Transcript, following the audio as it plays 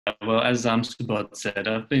Well, as Subodh said,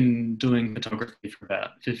 I've been doing photography for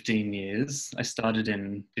about 15 years. I started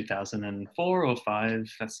in 2004 or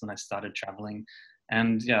 5. That's when I started traveling.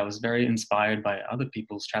 And yeah, I was very inspired by other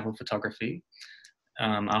people's travel photography.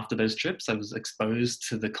 After those trips, I was exposed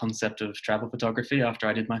to the concept of travel photography after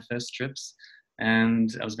I did my first trips. And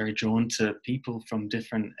I was very drawn to people from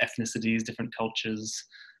different ethnicities, different cultures.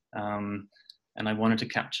 Um, and I wanted to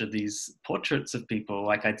capture these portraits of people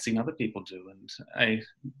like I'd seen other people do. And I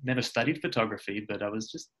never studied photography, but I was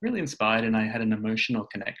just really inspired, and I had an emotional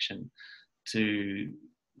connection to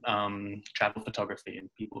travel photography and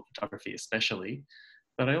people photography, especially.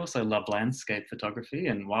 But I also love landscape photography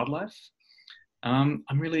and wildlife. I'm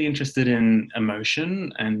really interested in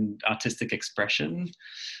emotion and artistic expression.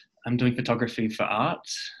 I'm doing photography for art.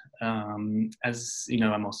 As you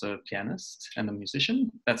know, I'm also a pianist and a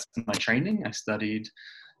musician. That's my training. I studied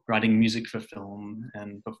writing music for film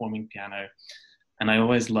and performing piano. And I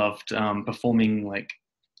always loved performing, like,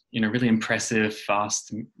 really impressive,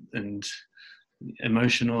 fast, and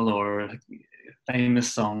emotional or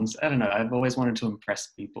famous songs. I don't know. I've always wanted to impress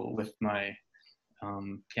people with my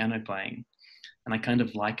piano playing. And I kind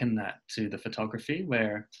of liken that to the photography,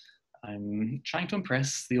 where I'm trying to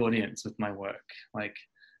impress the audience with my work. Like,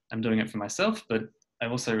 I'm doing it for myself, but I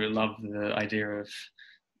also love the idea of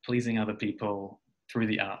pleasing other people through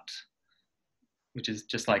the art, which is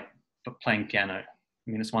just like playing piano.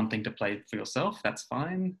 I mean, it's one thing to play for yourself, that's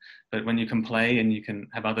fine. But when you can play and you can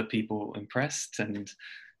have other people impressed and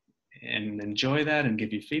enjoy that and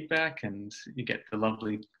give you feedback, and you get the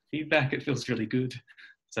lovely feedback, it feels really good.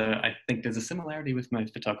 So I think there's a similarity with my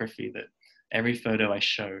photography, that every photo I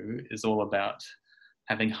show is all about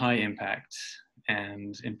having high impact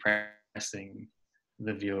and impressing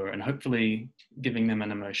the viewer and hopefully giving them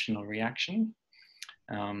an emotional reaction.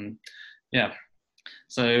 Yeah,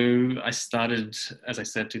 so I started, as I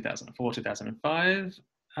said, 2004, 2005.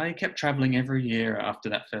 I kept traveling every year after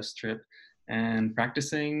that first trip and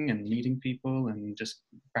practicing and meeting people and just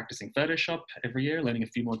practicing Photoshop every year, learning a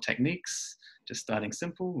few more techniques, just starting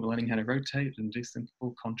simple, learning how to rotate and do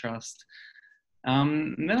simple contrast.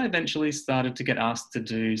 And then I eventually started to get asked to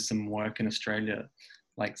do some work in Australia,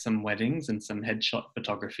 like some weddings and some headshot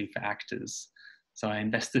photography for actors. So I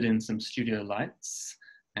invested in some studio lights,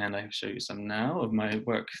 and I show you some now of my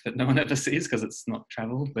work that no one ever sees because it's not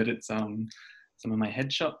travel, but it's some of my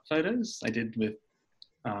headshot photos I did with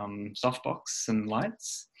softbox and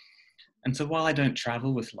lights. And so while I don't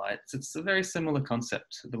travel with lights, it's a very similar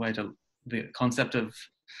concept, the concept of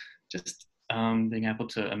just being able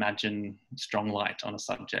to imagine strong light on a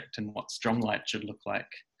subject and what strong light should look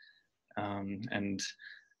like. And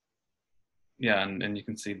yeah, and you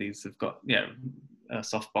can see these have got,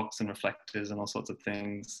 softbox and reflectors and all sorts of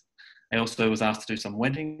things. I also was asked to do some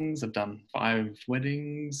weddings. I've done 5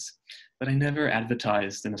 weddings, but I never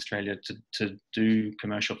advertised in Australia to do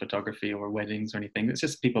commercial photography or weddings or anything. It's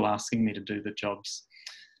just people asking me to do the jobs.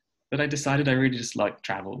 But I decided I really just like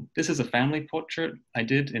travel. This is a family portrait I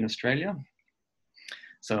did in Australia.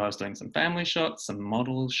 So I was doing some family shots, some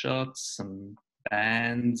model shots, some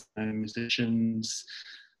bands, musicians.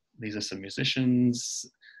 These are some musicians.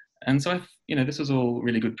 And so this was all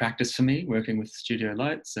really good practice for me, working with studio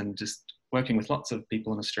lights and just working with lots of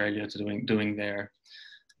people in Australia to doing their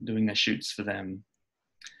shoots for them.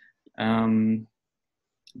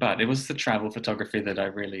 But it was the travel photography that I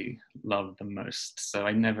really loved the most. So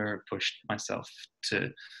I never pushed myself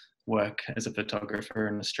to work as a photographer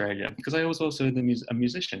in Australia, because I was also a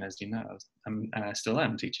musician, as you know, and I still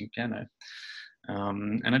am teaching piano.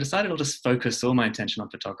 And I decided I'll just focus all my attention on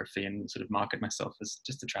photography and sort of market myself as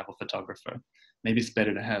just a travel photographer. Maybe it's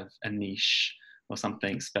better to have a niche or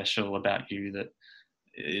something special about you, that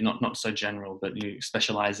not so general, but you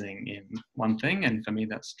specializing in one thing. And for me,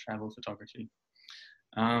 that's travel photography.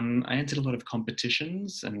 I entered a lot of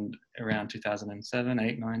competitions, and around 2007,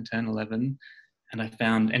 8, 9, 10, 11, and I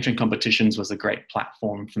found entering competitions was a great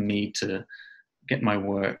platform for me to get my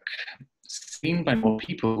work seen by more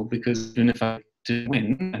people, because even if I did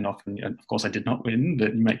win, and often, of course, I did not win,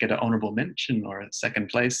 but you might get an honorable mention or a second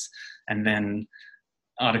place, and then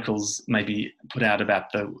articles may be put out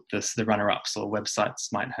about the runner-ups, or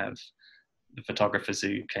websites might have the photographers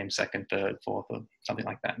who came second, third, fourth, or something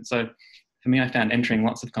like that. And so for me, I found entering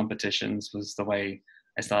lots of competitions was the way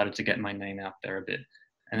I started to get my name out there a bit.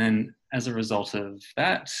 And then as a result of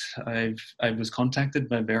that, I was contacted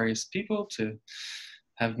by various people to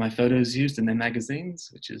have my photos used in their magazines,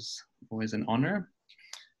 which is always an honor.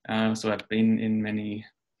 So I've been in many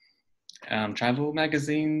travel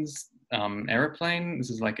magazines, Aeroplane. This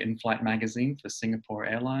is like in-flight magazine for Singapore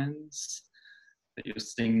Airlines. that you're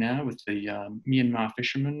seeing now with the Myanmar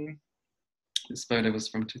fishermen. This photo was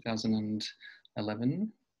from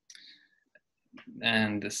 2011.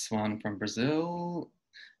 And this one from Brazil.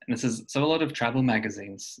 And this is, so a lot of travel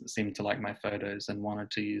magazines seemed to like my photos and wanted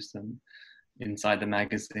to use them inside the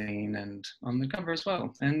magazine and on the cover as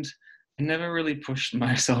well. And I never really pushed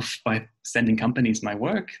myself by sending companies my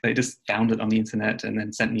work. They just found it on the internet and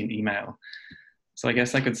then sent me an email. So I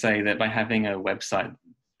guess I could say that by having a website,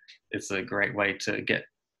 it's a great way to get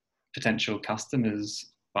potential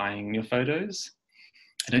customers buying your photos.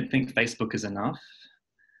 I don't think Facebook is enough.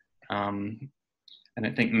 I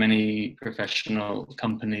don't think many professional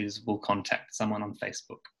companies will contact someone on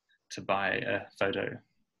Facebook to buy a photo.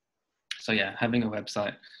 So yeah, having a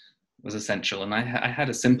website was essential. And I had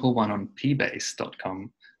a simple one on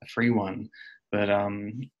pbase.com, a free one. But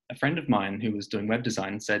a friend of mine who was doing web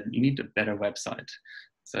design said, you need a better website.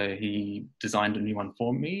 So he designed a new one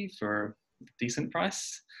for me for a decent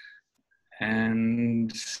price.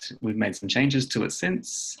 And we've made some changes to it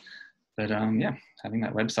since. But yeah, having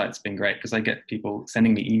that website's been great because I get people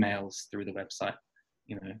sending me emails through the website,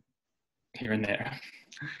 you know, here and there.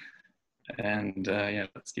 And yeah,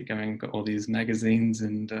 let's keep going. Got all these magazines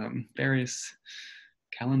and various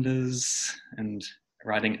calendars and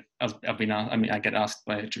writing. I get asked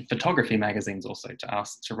by photography magazines also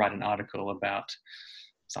to write an article about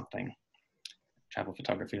something, travel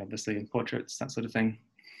photography, obviously, and portraits, that sort of thing.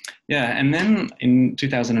 Yeah, and then in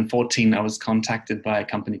 2014, I was contacted by a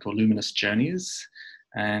company called Luminous Journeys,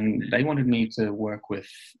 and they wanted me to work with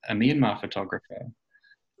a Myanmar photographer,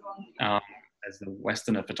 as the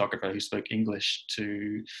Westerner photographer who spoke English,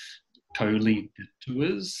 to co-lead the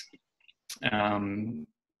tours, to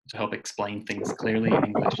help explain things clearly in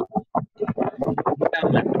English.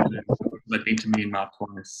 I'd been to Myanmar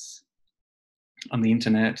twice on the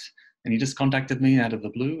internet, and he just contacted me out of the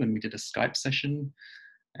blue, and we did a Skype session.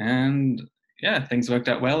 And yeah, things worked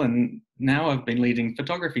out well. And now I've been leading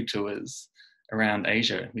photography tours around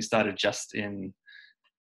Asia. We started just in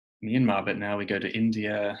Myanmar, but now we go to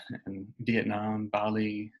India and Vietnam,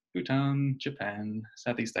 Bali, Bhutan, Japan,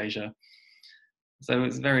 Southeast Asia. So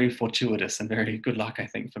it's very fortuitous and very good luck, I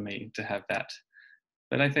think, for me to have that.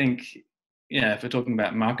 But I think, yeah, if we're talking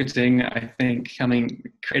about marketing, I think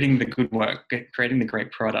creating the good work, creating the great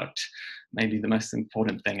product may be the most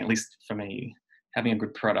important thing, at least for me. Having a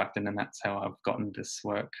good product, and then that's how I've gotten this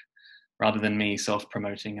work, rather than me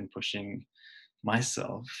self-promoting and pushing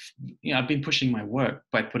myself. You know, I've been pushing my work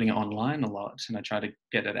by putting it online a lot, and I try to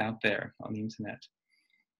get it out there on the internet.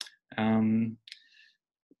 And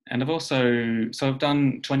I've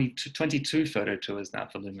done 22 photo tours now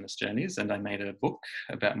for Luminous Journeys, and I made a book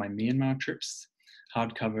about my Myanmar trips,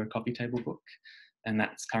 hardcover coffee table book, and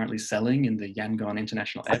that's currently selling in the Yangon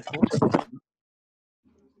International Airport.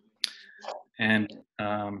 And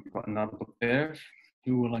got another book there,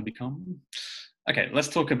 Who Will I Become? Okay, let's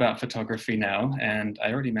talk about photography now. And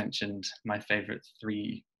I already mentioned my favorite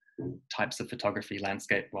 3 types of photography: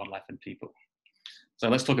 landscape, wildlife, and people. So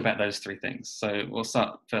let's talk about those 3 things. So we'll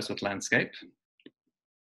start first with landscape.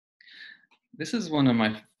 This is one of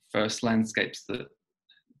my first landscapes that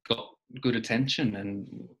got good attention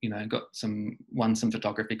and, you know, won some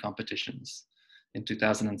photography competitions in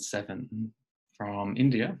 2007 from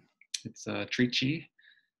India. It's a Trichy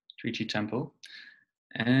temple.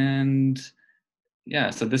 And yeah,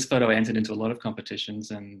 so this photo I entered into a lot of competitions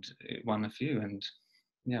and it won a few. And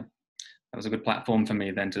yeah, that was a good platform for me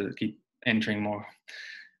then to keep entering more.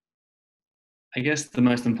 I guess the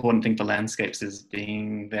most important thing for landscapes is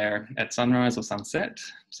being there at sunrise or sunset.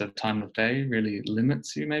 So time of day really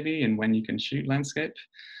limits you maybe in when you can shoot landscape.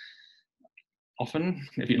 Often,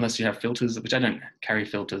 unless you have filters, which I don't carry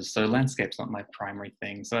filters, so landscape's not my primary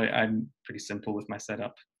thing. So I'm pretty simple with my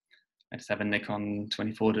setup. I just have a Nikon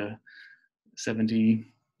 24 to 70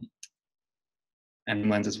 and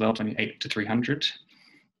lens as well, 28 to 300.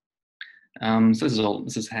 So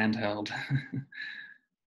this is handheld.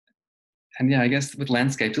 And yeah, I guess with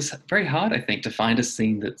landscapes, it's very hard, I think, to find a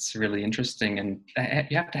scene that's really interesting. And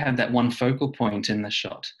you have to have that one focal point in the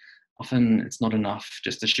shot. Often it's not enough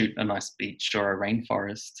just to shoot a nice beach or a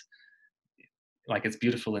rainforest. Like, it's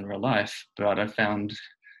beautiful in real life, but I've found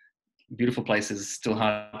beautiful places still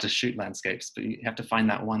hard to shoot landscapes, but you have to find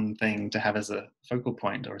that one thing to have as a focal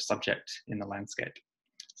point or a subject in the landscape.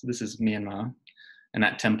 So this is Myanmar, and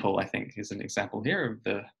that temple, I think, is an example here of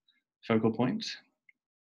the focal point.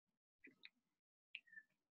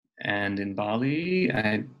 And in Bali,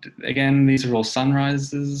 again, these are all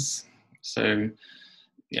sunrises. So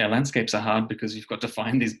yeah, landscapes are hard because you've got to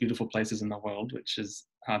find these beautiful places in the world, which is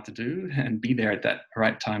hard to do, and be there at that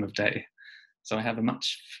right time of day. So I have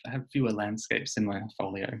fewer landscapes in my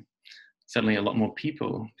folio. Certainly a lot more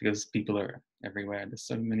people, because people are everywhere. There's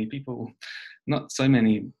so many people, not so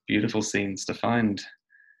many beautiful scenes to find.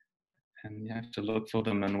 And you have to look for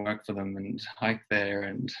them and work for them and hike there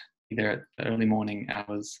and be there at the early morning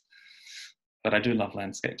hours. But I do love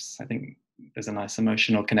landscapes. I think there's a nice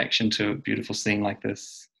emotional connection to a beautiful scene like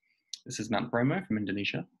this. This is Mount Bromo from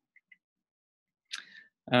Indonesia.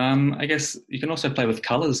 I guess you can also play with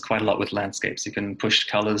colors quite a lot with landscapes. You can push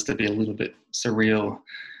colors to be a little bit surreal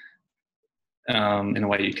in a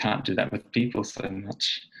way you can't do that with people so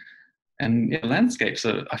much. And yeah, landscapes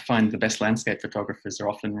I find the best landscape photographers are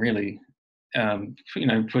often really,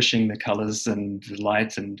 pushing the colors and the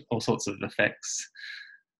light and all sorts of effects.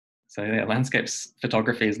 So yeah, landscapes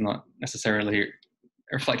photography is not necessarily a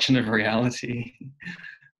reflection of reality.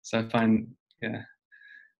 So I find, yeah,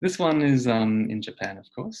 this one is in Japan, of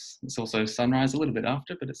course. It's also sunrise a little bit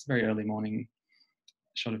after, but it's a very early morning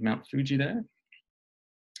shot of Mount Fuji there,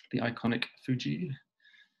 the iconic Fuji.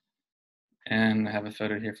 And I have a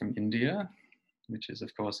photo here from India, which is of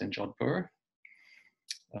course in Jodhpur,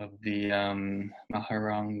 of the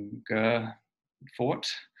Maharanga fort.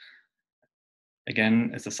 Again,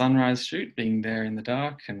 it's a sunrise shoot, being there in the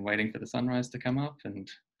dark and waiting for the sunrise to come up, and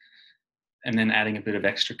then adding a bit of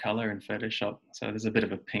extra color in Photoshop. So there's a bit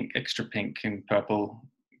of a pink, extra pink and purple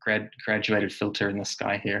graduated filter in the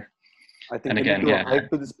sky here. I think you need to hike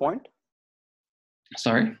to this point.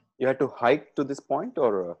 Sorry? You had to hike to this point,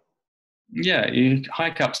 or? Yeah, you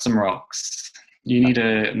hike up some rocks. You need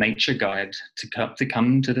a nature guide to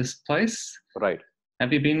come to this place. Right.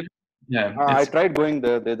 Have you been? Yeah. I tried going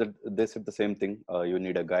there. They said the same thing. You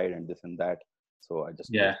need a guide and this and that. So I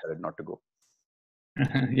just decided not to go.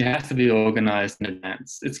 You have to be organized in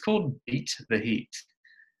advance. It's called Beat the Heat.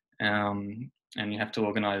 And you have to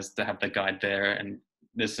organize to have the guide there, and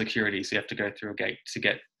there's security. So you have to go through a gate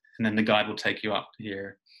and then the guide will take you up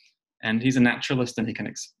here. And he's a naturalist, and he can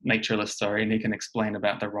explain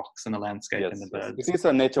about the rocks and the landscape and the birds. It is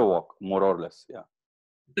a nature walk, more or less. Yeah.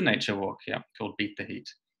 The nature walk, yeah, called Beat the Heat.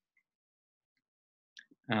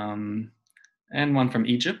 And one from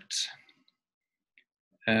Egypt.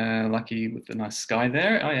 Lucky with the nice sky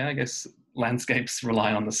there. Oh yeah, I guess landscapes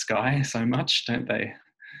rely on the sky so much, don't they?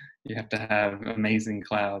 You have to have amazing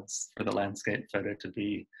clouds for the landscape photo to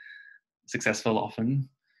be successful often.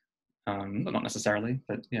 Not necessarily,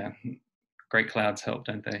 but yeah, great clouds help,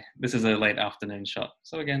 don't they? This is a late afternoon shot.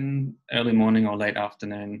 So again, early morning or late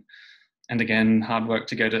afternoon. And again, hard work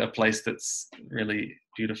to go to a place that's really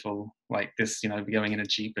beautiful like this, going in a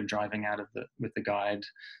Jeep and driving out with the guide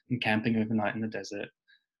and camping overnight in the desert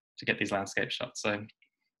to get these landscape shots. So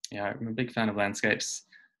yeah, I'm a big fan of landscapes,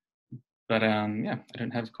 but I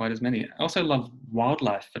don't have quite as many. I also love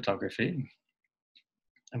wildlife photography.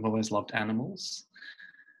 I've always loved animals.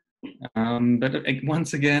 But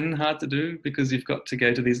once again, hard to do because you've got to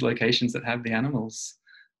go to these locations that have the animals.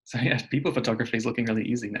 So yeah, people photography is looking really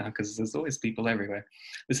easy now because there's always people everywhere.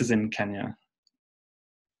 This is in Kenya.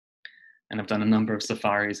 And I've done a number of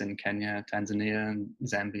safaris in Kenya, Tanzania,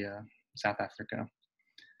 Zambia, South Africa.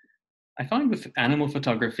 I find with animal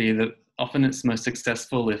photography that often it's most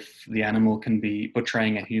successful if the animal can be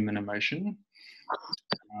portraying a human emotion.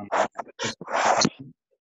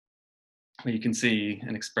 Where you can see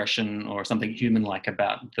an expression or something human-like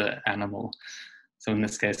about the animal. So in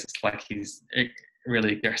this case, it's like he's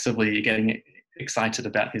really aggressively getting excited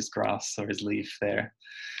about his grass or his leaf there.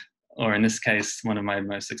 Or in this case, one of my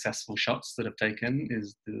most successful shots that I've taken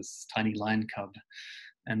is this tiny lion cub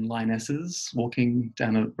and lionesses walking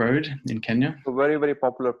down a road in Kenya. A very, very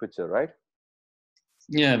popular picture, right?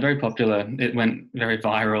 Yeah, very popular. It went very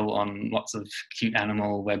viral on lots of cute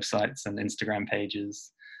animal websites and Instagram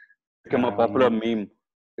pages. It became a popular meme.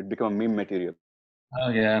 It became a meme material. Oh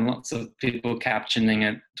yeah, and lots of people captioning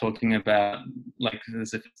it, talking about like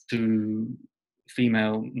as if it's two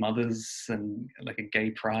female mothers and like a gay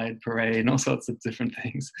pride parade and all sorts of different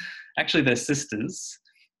things. Actually, they're sisters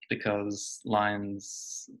because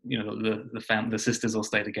lions, the sisters all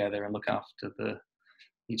stay together and look after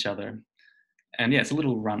each other. And yeah, it's a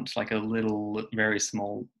little runt, like a little very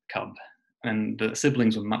small cub. And the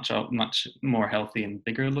siblings were much more healthy and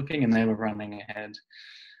bigger looking, and they were running ahead.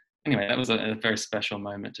 Anyway, that was a very special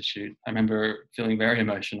moment to shoot. I remember feeling very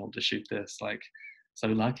emotional to shoot this, like so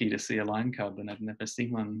lucky to see a lion cub, and I've never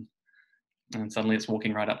seen one. And suddenly it's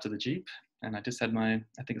walking right up to the Jeep. And I just had I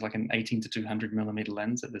think it's like an 18 to 200 millimeter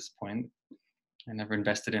lens at this point. I never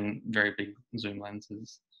invested in very big zoom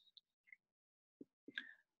lenses.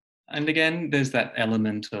 And again, there's that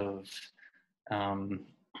element of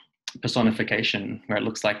personification where it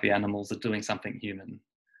looks like the animals are doing something human.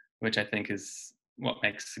 which I think is what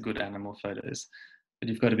makes good animal photos. But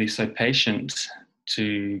you've got to be so patient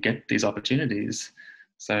to get these opportunities.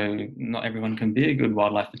 So not everyone can be a good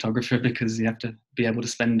wildlife photographer because you have to be able to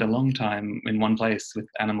spend a long time in one place with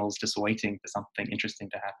animals just waiting for something interesting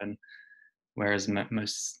to happen. Whereas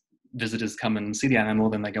most visitors come and see the animal,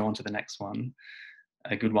 then they go on to the next one.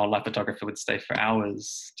 A good wildlife photographer would stay for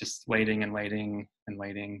hours just waiting and waiting and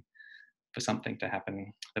waiting for something to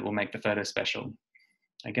happen that will make the photo special.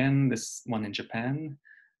 Again, this one in Japan,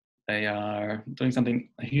 they are doing something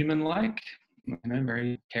human-like,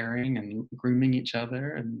 very caring and grooming each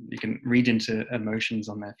other, and you can read into emotions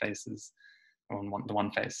on their faces, or on the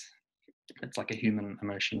one face. It's like a human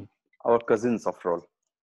emotion. Our cousins, after all.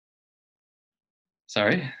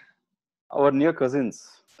 Sorry? Our near cousins.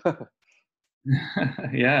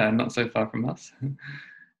 Yeah, not so far from us.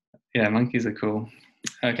 Yeah, monkeys are cool.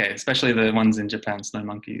 Okay, especially the ones in Japan, snow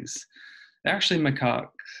monkeys. They're actually macaques.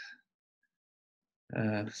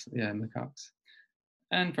 Yeah, macaques.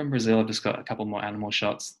 And from Brazil, I've just got a couple more animal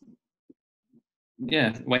shots.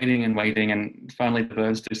 Yeah, waiting and waiting, and finally the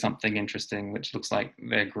birds do something interesting, which looks like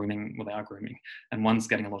they're grooming. Well, they are grooming, and one's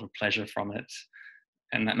getting a lot of pleasure from it,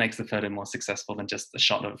 and that makes the photo more successful than just a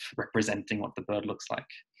shot of representing what the bird looks like.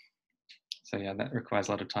 So yeah, that requires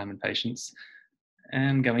a lot of time and patience,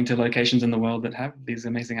 and going to locations in the world that have these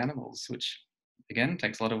amazing animals, which again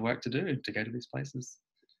takes a lot of work to do to go to these places.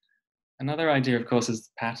 Another idea, of course,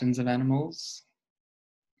 is patterns of animals.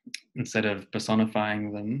 Instead of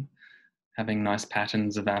personifying them, having nice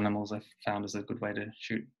patterns of animals I've found is a good way to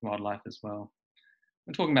shoot wildlife as well.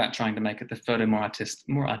 We're talking about trying to make it the photo more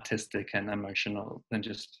artistic and emotional than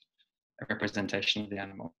just a representation of the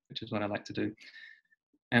animal, which is what I like to do.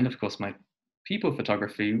 And of course, my people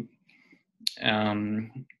photography.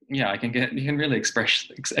 Yeah, you can really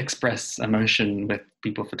express emotion with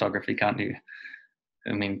people photography, can't you?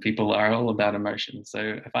 I mean, people are all about emotion. So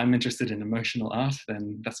if I'm interested in emotional art,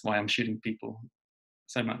 then that's why I'm shooting people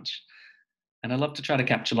so much. And I love to try to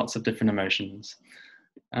capture lots of different emotions.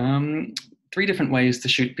 3 different ways to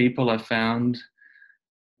shoot people I've found.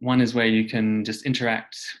 One is where you can just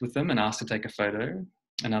interact with them and ask to take a photo.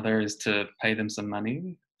 Another is to pay them some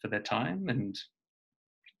money for their time and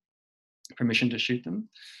permission to shoot them.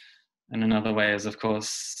 And another way is, of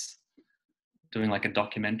course, doing like a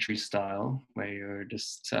documentary style where you're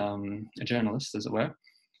just a journalist, as it were.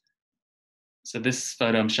 So this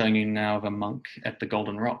photo I'm showing you now of a monk at the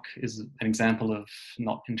Golden Rock is an example of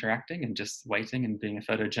not interacting and just waiting and being a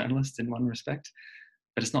photojournalist in one respect.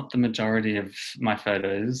 But it's not the majority of my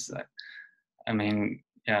photos. I mean,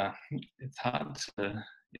 yeah, it's hard to,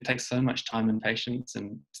 it takes so much time and patience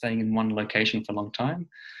and staying in one location for a long time.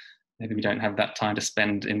 Maybe we don't have that time to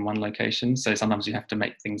spend in one location. So sometimes you have to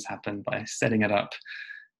make things happen by setting it up.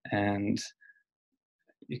 And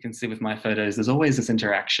you can see with my photos, there's always this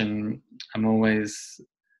interaction. I'm always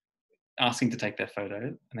asking to take their photo,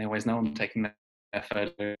 and they always know I'm taking their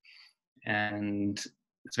photo, and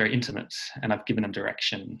it's very intimate, and I've given them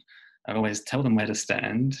direction. I always tell them where to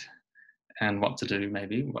stand and what to do,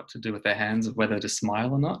 maybe what to do with their hands, whether to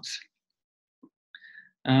smile or not.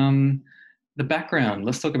 The background,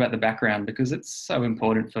 let's talk about the background, because it's so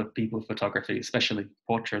important for people photography, especially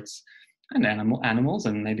portraits and animals,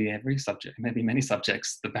 and maybe every subject, maybe many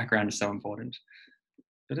subjects. The background is so important,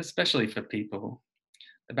 but especially for people.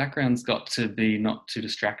 The background's got to be not too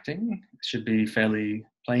distracting. It should be fairly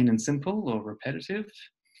plain and simple or repetitive.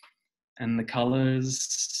 And the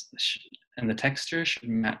colors and the texture should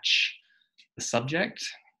match the subject.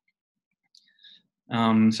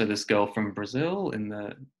 So this girl from Brazil in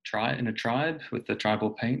a tribe with the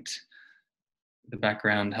tribal paint. The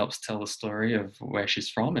background helps tell the story of where she's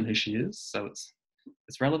from and who she is. So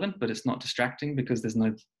it's relevant, but it's not distracting because there's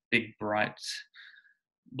no big, bright,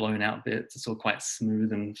 blown out bits. It's all quite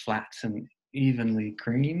smooth and flat and evenly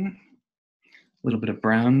green. A little bit of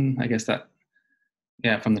brown, I guess that,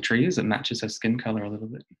 yeah, from the trees, it matches her skin color a little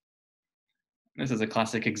bit. This is a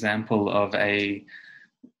classic example of a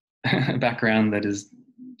background that is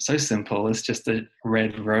so simple. It's just a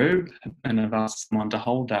red robe, and I've asked someone to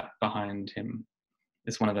hold that behind him.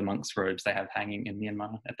 It's one of the monks' robes they have hanging in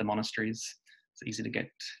Myanmar at the monasteries. It's easy to get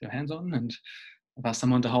your hands on, and I've asked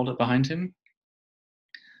someone to hold it behind him.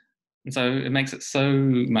 And so it makes it so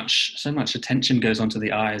much attention goes onto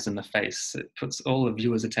the eyes and the face. It puts all the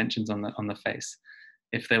viewers' attentions on the face.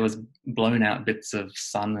 If there was blown out bits of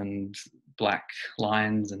sun and black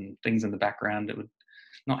lines and things in the background, it would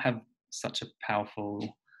not have such a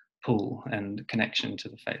powerful pull and connection to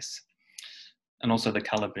the face. And also the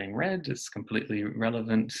color being red is completely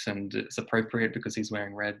relevant and it's appropriate because he's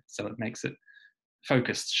wearing red. So it makes it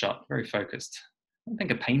focused shot, very focused. I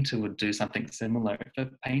think a painter would do something similar. If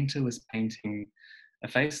a painter was painting a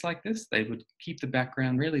face like this, they would keep the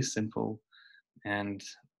background really simple and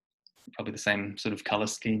probably the same sort of color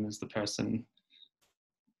scheme as the person.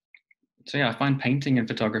 So yeah, I find painting and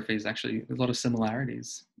photography is actually a lot of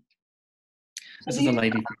similarities. So This do is a you,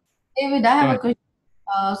 lady. David, I Go have a ahead.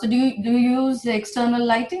 question. So do you use external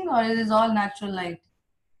lighting, or it is all natural light?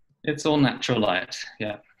 It's all natural light.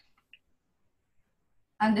 Yeah.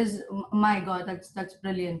 And my God, that's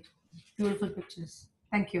brilliant. Beautiful pictures.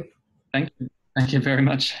 Thank you. Thank you. Thank you very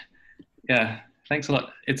much. Yeah. Thanks a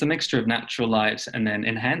lot. It's a mixture of natural light and then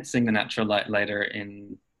enhancing the natural light later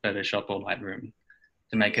in Photoshop or Lightroom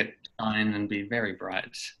to make it shine and be very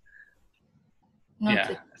bright. No,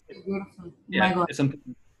 Yeah. it's beautiful. My Yeah. God.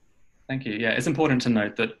 Thank you. Yeah, it's important to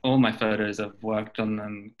note that all my photos, I've worked on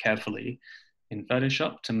them carefully in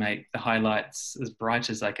Photoshop to make the highlights as bright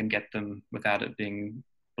as I can get them without it being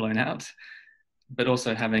blown out, but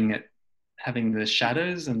also having the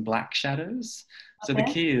shadows and black shadows. So the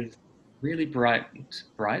Okay. key is really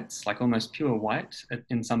brights, like almost pure white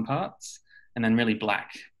in some parts, and then really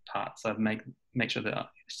black parts. I've make sure that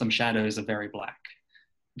some shadows are very black.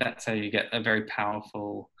 That's how you get a very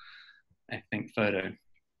powerful, I think, photo.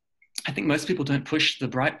 I think most people don't push the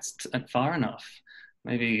brights far enough.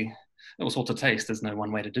 Maybe all sorts of taste. There's no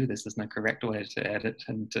one way to do this. There's no correct way to edit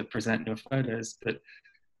and to present your photos. But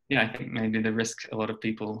yeah, I think maybe the risk a lot of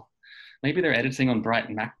people, maybe they're editing on bright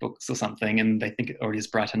MacBooks or something and they think it already is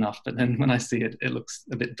bright enough. But then when I see it, it looks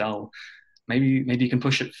a bit dull. Maybe you can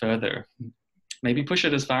push it further. Maybe push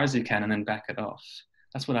it as far as you can and then back it off.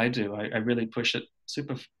 That's what I do. I really push it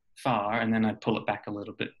super far and then I pull it back a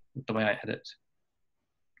little bit with the way I edit.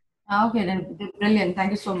 Okay, then brilliant.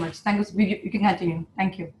 Thank you so much. Thank you. You can continue.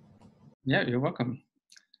 Thank you. Yeah, you're welcome.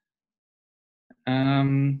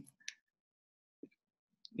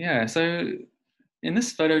 Yeah, so in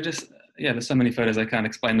this photo, there's so many photos I can't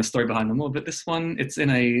explain the story behind them all, but this one, it's in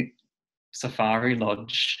a safari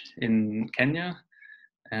lodge in Kenya,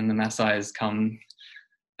 and the Maasai's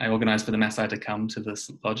I organized for the Maasai to come to this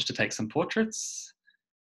lodge to take some portraits,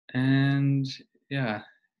 and yeah.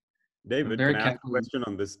 David, can I ask a question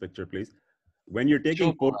on this picture, please? When you're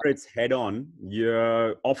taking portraits head on,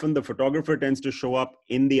 often the photographer tends to show up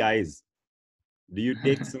in the eyes. Do you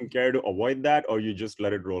take some care to avoid that, or you just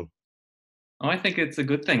let it roll? Oh, I think it's a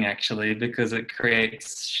good thing, actually, because it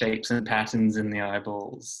creates shapes and patterns in the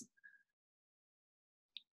eyeballs.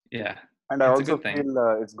 Yeah. And I also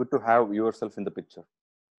feel it's good to have yourself in the picture.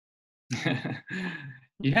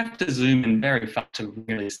 You have to zoom in very far to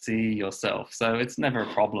really see yourself. So it's never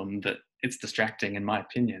a problem that it's distracting, in my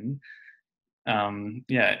opinion.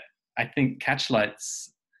 Yeah, I think catch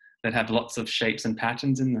lights that have lots of shapes and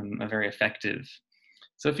patterns in them are very effective.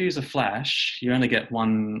 So if you use a flash, you only get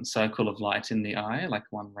one circle of light in the eye, like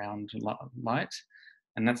one round light.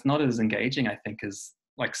 And that's not as engaging, I think, as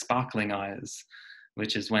like sparkling eyes,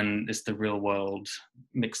 which is when it's the real world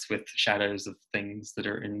mixed with shadows of things that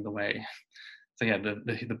are in the way. So yeah,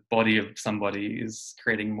 the body of somebody is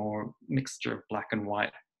creating more mixture of black and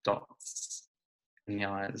white dots in the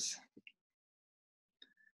eyes.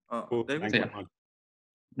 Thanks so much.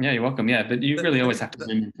 Yeah, you're welcome. Yeah, but you really always have to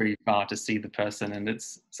zoom in pretty far to see the person, and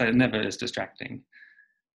so it never is distracting.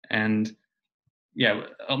 And yeah,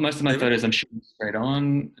 most of my photos I'm shooting straight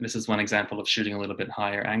on. This is one example of shooting a little bit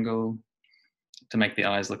higher angle to make the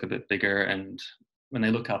eyes look a bit bigger. And when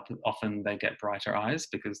they look up, often they get brighter eyes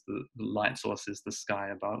because the light source is the sky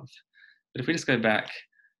above. But if we just go back,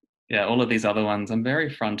 yeah, all of these other ones, I'm very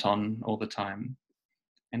front on all the time.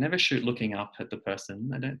 I never shoot looking up at the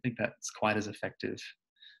person. I don't think that's quite as effective.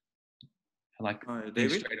 I like being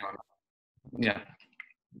straight on. Yeah.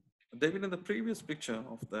 David, in the previous picture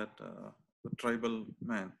of that the tribal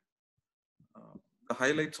man, the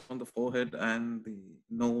highlights on the forehead and the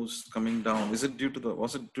nose coming down, was it due to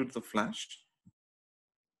the flash?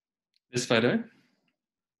 This photo?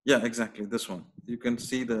 Yeah, exactly. This one. You can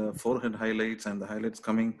see the forehead highlights and the highlights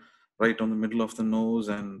coming right on the middle of the nose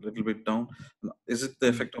and a little bit down. Is it the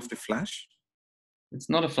effect of the flash? It's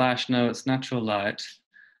not a flash, no, it's natural light.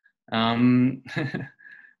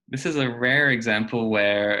 This is a rare example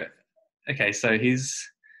where, okay, so he's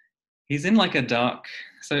in like a dark,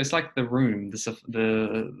 so it's like the room,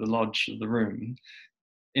 the lodge, the room,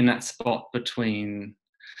 in that spot between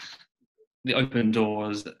the open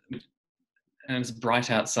doors, and it's bright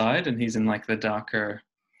outside, and he's in like the darker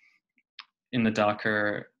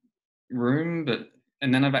room,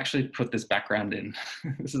 and then I've actually put this background in.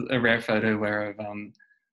 This is a rare photo where I've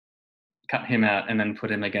cut him out and then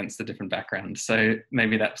put him against a different background. So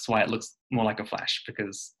maybe that's why it looks more like a flash,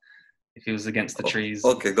 because if he was against the trees.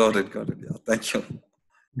 Okay, got it. Yeah, thank you.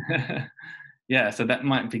 Yeah, so that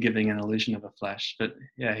might be giving an illusion of a flash, but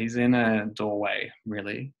yeah, he's in a doorway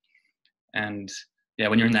really. And yeah,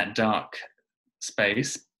 when you're in that dark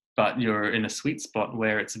space, but you're in a sweet spot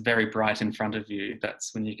where it's very bright in front of you,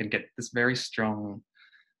 that's when you can get this very strong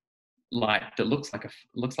light that looks like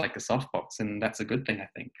a softbox, and that's a good thing, I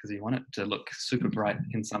think, because you want it to look super bright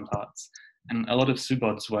in some parts. And a lot of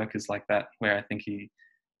Subodh's work is like that, where I think he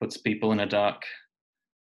puts people in a dark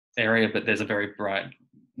area, but there's a very bright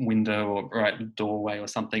window or bright doorway or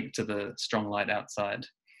something to the strong light outside.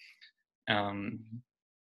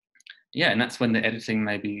 Yeah, and that's when the editing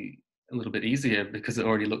may be a little bit easier because it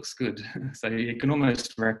already looks good. So you can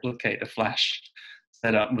almost replicate a flash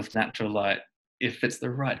setup with natural light if it's the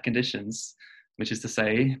right conditions, which is to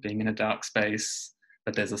say being in a dark space,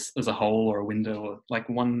 but there's a hole or a window, or like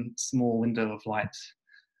one small window of light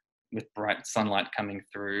with bright sunlight coming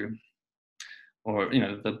through, or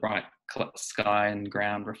the bright sky and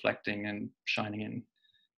ground reflecting and shining in.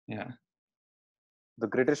 Yeah. The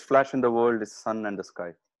greatest flash in the world is sun and the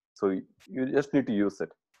sky. So you just need to use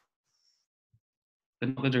it.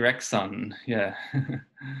 But not the direct sun, yeah.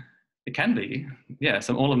 It can be, yeah.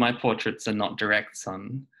 So all of my portraits are not direct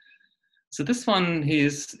sun. So this one,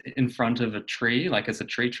 he's in front of a tree, like it's a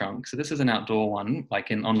tree trunk. So this is an outdoor one,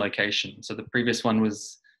 like on location. So the previous one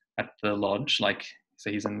was at the lodge, like,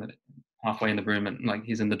 so he's halfway in the room, and like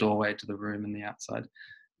he's in the doorway to the room and the outside.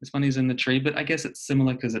 This one is in the tree, but I guess it's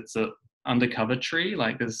similar because it's a undercover tree,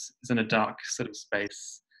 like it's in a dark sort of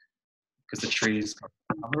space because the trees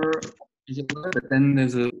cover, but then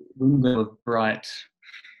there's a window of bright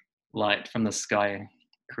light from the sky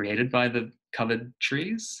created by the covered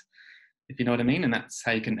trees, if you know what I mean, and that's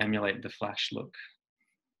how you can emulate the flash look.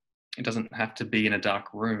 It doesn't have to be in a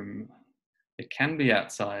dark room. It can be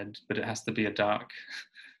outside, but it has to be a dark.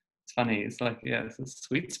 It's funny. It's like, yeah, it's a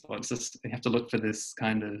sweet spot. It's just, you have to look for this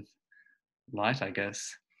kind of light, I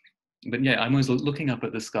guess. But yeah, I'm always looking up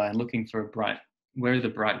at the sky and looking for where the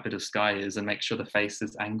bright bit of sky is, and make sure the face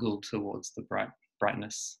is angled towards the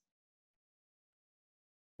brightness.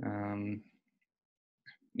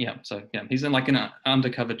 Yeah, so yeah, he's in like an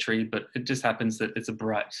undercover tree, but it just happens that it's a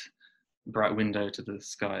bright window to the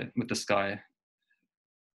sky, with the sky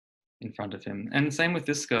in front of him. And same with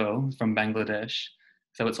this girl from Bangladesh.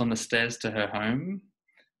 So it's on the stairs to her home,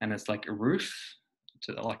 and it's like a roof,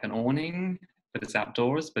 to like an awning, but it's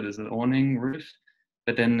outdoors, but it's an awning roof.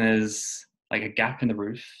 But then there's like a gap in the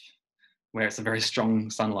roof where it's a very strong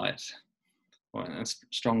sunlight, or a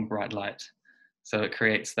strong bright light. So it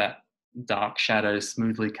creates that dark shadow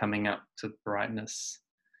smoothly coming up to brightness.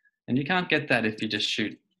 And you can't get that if you just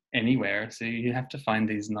shoot anywhere. So you have to find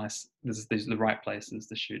these the right places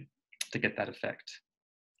to shoot to get that effect.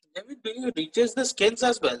 David, do you retouch the skins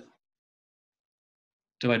as well?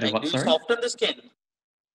 Do I do what? Do you sorry? soften the skin?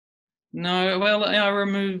 No, well, I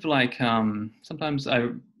remove like sometimes I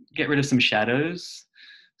get rid of some shadows.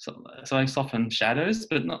 So I soften shadows,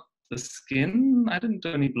 but not the skin. I didn't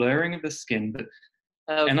do any blurring of the skin, but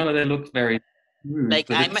I know they look very smooth. Like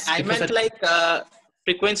I meant like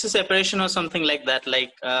frequency separation or something like that.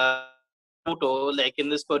 Like photo, like in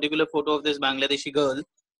this particular photo of this Bangladeshi girl,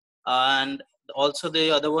 and also the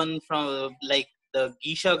other one from like the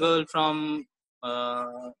Geisha girl from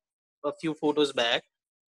a few photos back.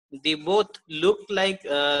 They both looked like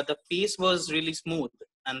the face was really smooth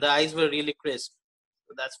and the eyes were really crisp.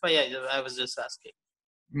 So that's why I was just asking.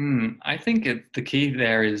 I think the key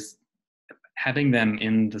there is having them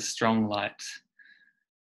in the strong light.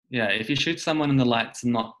 Yeah, if you shoot someone and the light's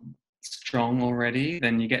not strong already,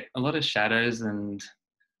 then you get a lot of shadows and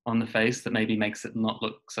on the face that maybe makes it not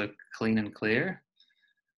look so clean and clear.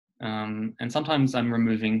 And sometimes I'm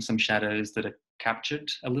removing some shadows that are captured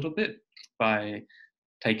a little bit by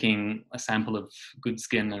taking a sample of good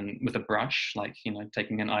skin and with a brush, like,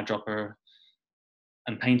 taking an eyedropper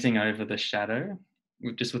and painting over the shadow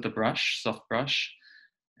just with a brush, soft brush,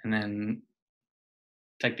 and then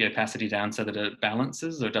take the opacity down so that it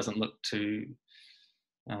balances or it doesn't look too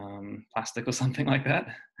plastic or something like that.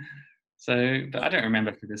 So, but I don't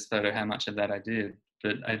remember for this photo how much of that I did,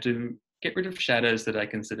 but I do get rid of shadows that I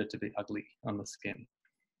consider to be ugly on the skin.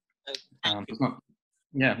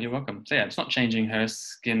 Yeah, you're welcome. So yeah, it's not changing her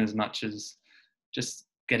skin as much as just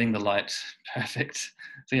getting the light perfect.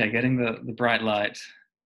 So yeah, getting the bright light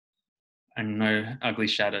and no ugly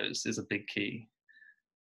shadows is a big key.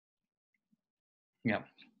 Yeah.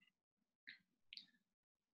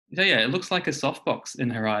 So yeah, it looks like a softbox in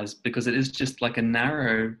her eyes because it is just like a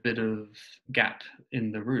narrow bit of gap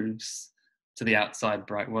in the roofs to the outside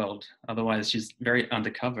bright world. Otherwise, she's very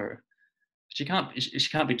undercover. she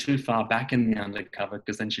can't be too far back in the undercover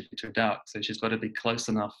because then she'd be too dark. So she's got to be close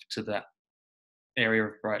enough to that area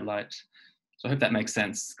of bright light. So I hope that makes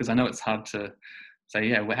sense, because I know it's hard to say,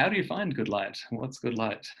 yeah, well, how do you find good light? What's good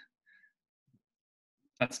light?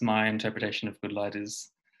 That's my interpretation of good light,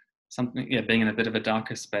 is something, yeah, being in a bit of a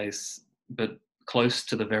darker space, but close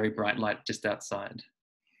to the very bright light just outside.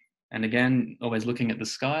 And again, always looking at the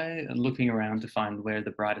sky and looking around to find where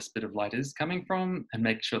the brightest bit of light is coming from and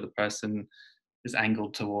make sure the person is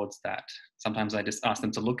angled towards that. Sometimes I just ask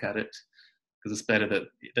them to look at it, because it's better that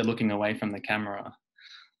they're looking away from the camera,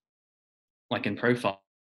 like in profile,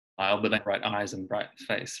 but they have bright eyes and bright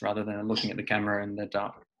face, rather than looking at the camera and the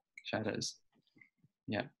dark shadows.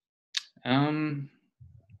 Yeah. Hello,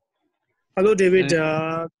 David.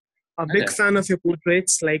 A big fan of your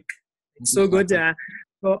portraits. Like, it's so good.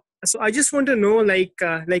 So I just want to know, like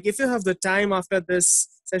if you have the time after this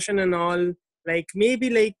session and all, like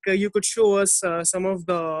maybe like you could show us some of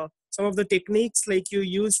the techniques like you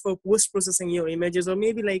use for post processing your images, or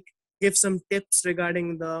maybe like give some tips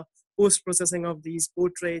regarding the post processing of these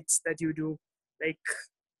portraits that you do.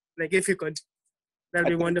 Like if you could, that'd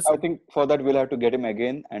be wonderful. I think for that we'll have to get him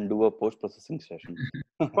again and do a post processing session.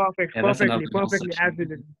 Perfect. Yeah, perfectly.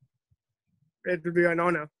 Absolutely. It would be an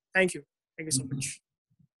honor. Thank you. Thank you so much.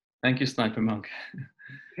 Thank you, Sniper Monk.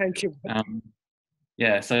 Thank you.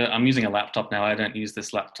 Yeah, so I'm using a laptop now. I don't use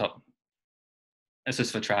this laptop. It's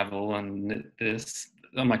just for travel, and this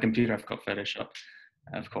on my computer I've got Photoshop,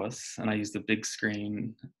 of course, and I use the big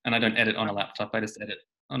screen, and I don't edit on a laptop. I just edit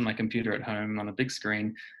on my computer at home on a big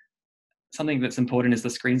screen. Something that's important is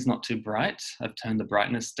the screen's not too bright. I've turned the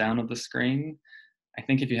brightness down of the screen. I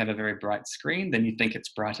think if you have a very bright screen, then you think it's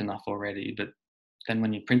bright enough already, but then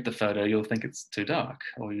when you print the photo, you'll think it's too dark,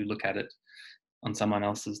 or you look at it on someone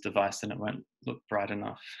else's device and it won't look bright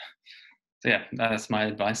enough. So yeah, that's my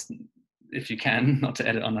advice. If you can, not to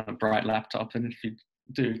edit on a bright laptop, and if you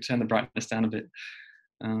do, turn the brightness down a bit.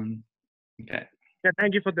 Okay. Yeah,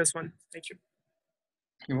 thank you for this one. Thank you.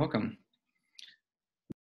 You're welcome.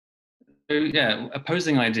 So yeah, a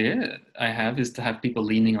posing idea I have is to have people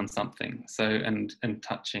leaning on something, so and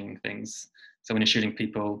touching things. So when you're shooting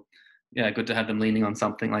people, yeah, good to have them leaning on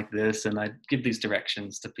something like this, and I give these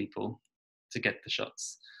directions to people to get the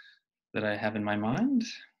shots that I have in my mind.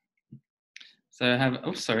 So I have,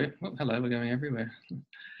 oh, sorry, oh, hello, we're going everywhere.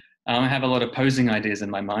 I have a lot of posing ideas in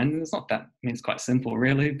my mind, and it's not that, I mean, it's quite simple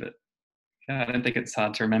really, but yeah, I don't think it's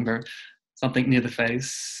hard to remember. Something near the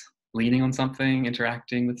face, leaning on something,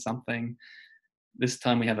 interacting with something. This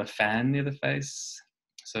time we have a fan near the face.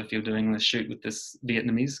 So if you're doing the shoot with this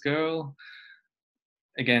Vietnamese girl,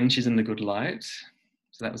 again, she's in the good light.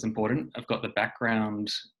 So that was important. I've got the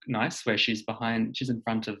background nice, where she's in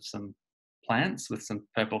front of some plants with some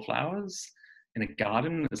purple flowers in a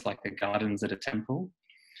garden. It's like a garden's at a temple.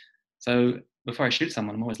 So before I shoot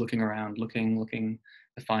someone, I'm always looking around, looking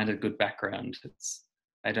to find a good background.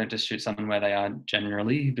 I don't just shoot someone where they are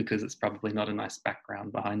generally, because it's probably not a nice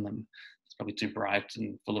background behind them. It's probably too bright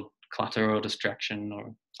and full of clutter or distraction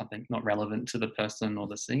or something not relevant to the person or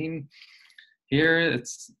the scene. Here,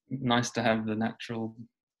 it's nice to have the natural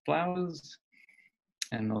flowers,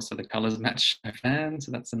 and also the colors match my fan,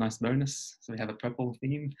 so that's a nice bonus. So we have a purple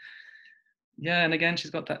theme. Yeah, and again,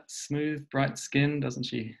 she's got that smooth, bright skin, doesn't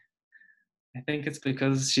she? I think it's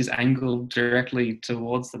because she's angled directly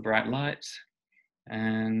towards the bright light,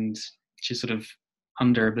 and she's sort of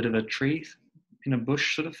under a bit of a tree, in a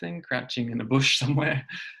bush sort of thing, crouching in a bush somewhere.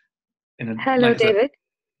 Hello, like David.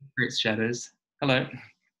 Creates shadows. Hello.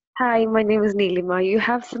 Hi, my name is Neelima. You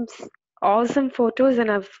have some awesome photos,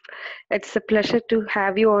 and it's a pleasure to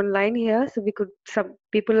have you online here, so some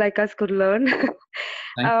people like us could learn.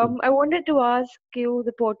 I wanted to ask you,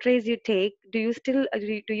 the portraits you take, do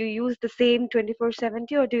you use the same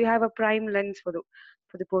 24-70, or do you have a prime lens for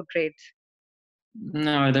the portraits?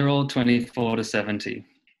 No, they're all 24-70.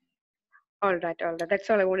 All right. That's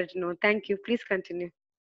all I wanted to know. Thank you. Please continue.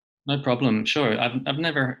 No problem. Sure. I've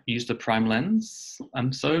never used a prime lens.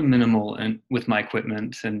 I'm so minimal with my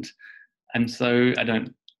equipment, and I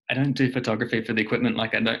don't do photography for the equipment.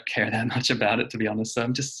 Like, I don't care that much about it, to be honest. So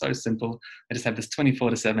I'm just so simple. I just have this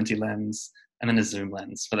 24-70 lens and then a zoom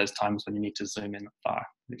lens for those times when you need to zoom in far.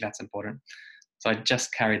 I think that's important. So I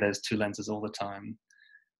just carry those two lenses all the time.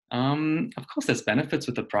 Of course, there's benefits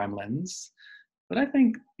with the prime lens, but I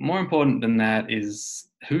think more important than that is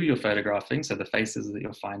who you're photographing, so the faces that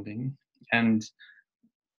you're finding, and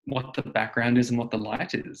what the background is and what the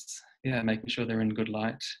light is. Yeah, making sure they're in good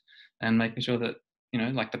light, and making sure that,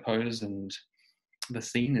 like the pose and the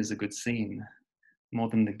scene is a good scene, more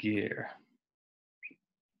than the gear.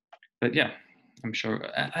 But yeah, I'm sure.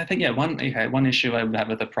 I think, yeah, one issue I would have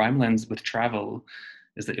with a prime lens with travel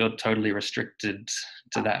is that you're totally restricted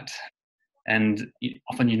to that. And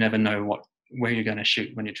often you never know where you're going to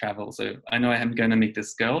shoot when you travel. So I know I am going to meet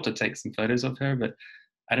this girl to take some photos of her, but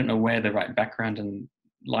I don't know where the right background and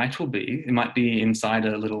light will be. It might be inside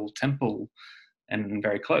a little temple and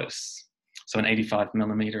very close. So an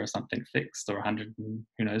 85mm or something fixed, or 100,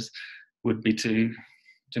 who knows, would be too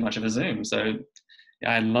much of a zoom. So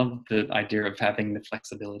yeah, I love the idea of having the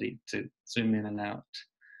flexibility to zoom in and out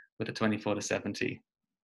with a 24-70.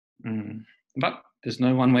 But there's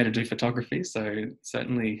no one way to do photography, so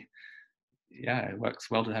certainly, yeah, it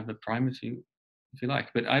works well to have a prime if you like.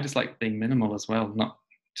 But I just like being minimal as well, not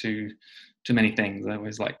too many things. I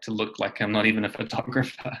always like to look like I'm not even a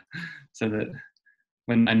photographer, so that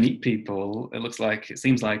when I meet people, it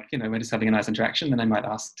seems like, we're just having a nice interaction. Then I might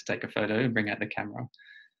ask to take a photo and bring out the camera.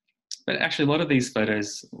 But actually, a lot of these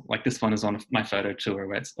photos, like this one, is on my photo tour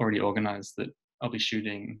where it's already organized that I'll be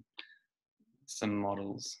shooting some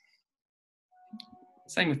models.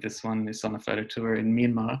 Same with this one. It's on a photo tour in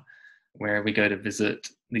Myanmar, where we go to visit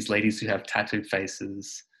these ladies who have tattooed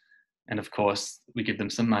faces. And of course, we give them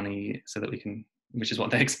some money so that we can, which is what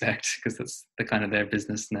they expect, because that's the kind of their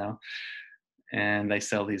business now. And they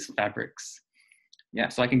sell these fabrics. Yeah,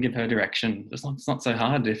 so I can give her direction. It's not so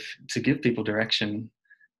hard to give people direction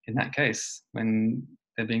in that case, when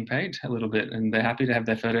they're being paid a little bit and they're happy to have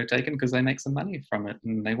their photo taken because they make some money from it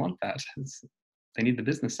and they want that. They need the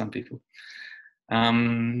business, some people.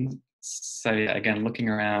 So yeah, again, looking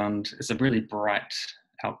around, it's a really bright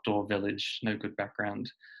outdoor village, no good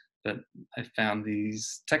background. But I found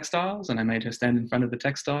these textiles and I made her stand in front of the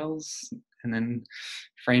textiles and then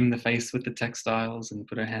frame the face with the textiles and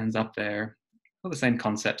put her hands up there. All the same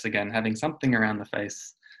concepts again, having something around the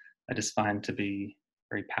face I just find to be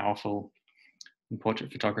very powerful in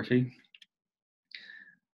portrait photography.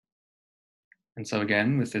 And so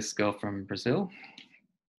again, with this girl from Brazil,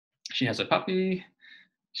 she has a puppy,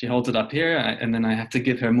 she holds it up here, and then I have to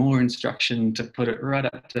give her more instruction to put it right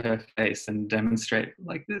up to her face and demonstrate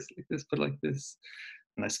like this, put it like this.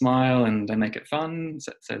 And I smile and I make it fun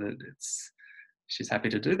so that she's happy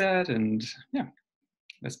to do that. And yeah,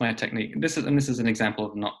 that's my technique. This is an example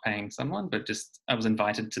of not paying someone, but just I was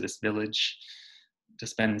invited to this village to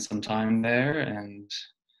spend some time there, and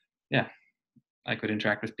yeah, I could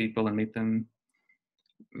interact with people and meet them.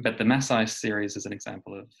 But the Maasai series is an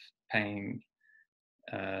example of paying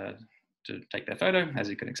to take their photo, as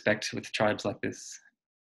you can expect with tribes like this.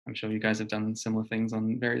 I'm sure you guys have done similar things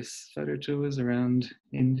on various photo tours around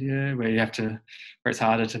India, where it's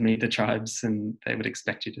harder to meet the tribes and they would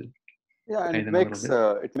expect you to pay them a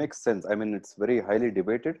little bit. It makes sense. I mean, it's very highly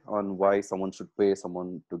debated on why someone should pay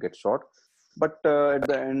someone to get shot. But at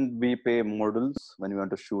the end, we pay models. When we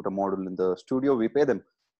want to shoot a model in the studio, we pay them.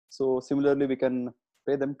 So similarly, we can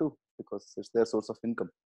pay them too, because it's their source of income.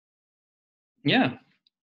 Yeah,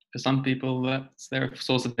 for some people, that's their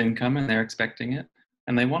source of income and they're expecting it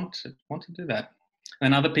and they want to do that.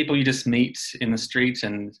 And other people you just meet in the street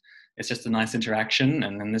and it's just a nice interaction,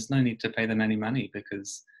 and then there's no need to pay them any money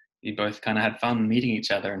because you both kind of had fun meeting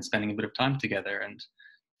each other and spending a bit of time together, and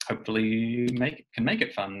hopefully you can make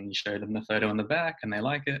it fun. You show them the photo in the back and they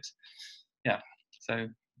like it. Yeah, so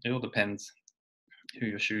it all depends who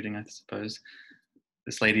you're shooting, I suppose.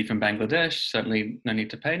 This lady from Bangladesh, certainly no need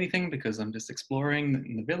to pay anything because I'm just exploring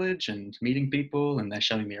in the village and meeting people, and they're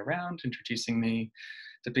showing me around, introducing me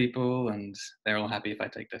to people, and they're all happy if I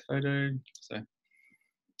take their photo. So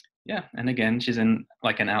yeah, and again, she's in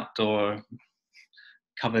like an outdoor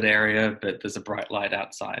covered area, but there's a bright light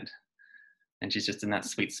outside. And she's just in that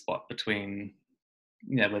sweet spot between,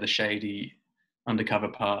 where the shady undercover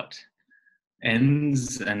part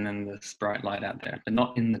ends and then this bright light out there, but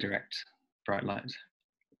not in the direct bright light.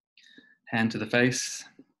 Hand to the face.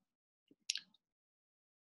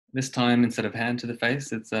 This time, instead of hand to the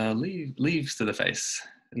face, it's leaves to the face.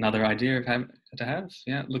 Another idea of how to have,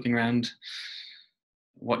 looking around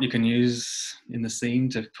what you can use in the scene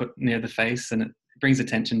to put near the face, and it brings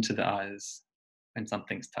attention to the eyes and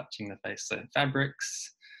something's touching the face. So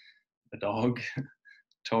fabrics, the dog,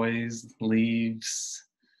 toys, leaves,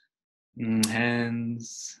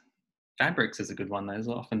 hands. Fabrics is a good one.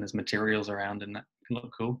 There's materials around and that can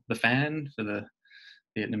look cool. The fan for the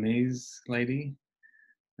Vietnamese lady.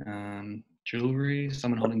 Jewelry,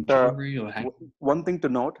 someone holding jewelry or one thing to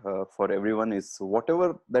note for everyone is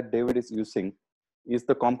whatever that David is using is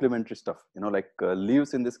the complementary stuff. Like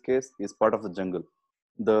leaves in this case is part of the jungle.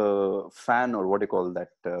 The fan, or what you call that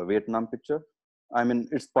Vietnam picture, I mean,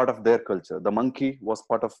 it's part of their culture. The monkey was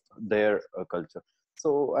part of their culture.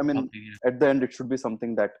 So I mean, at the end, it should be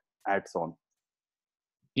something that adds on.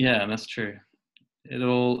 Yeah, that's true.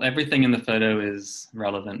 Everything in the photo is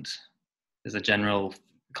relevant. There's a general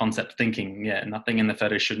concept thinking. Yeah, nothing in the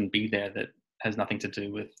photo shouldn't be there that has nothing to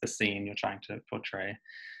do with the scene you're trying to portray.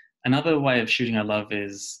 Another way of shooting I love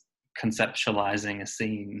is conceptualizing a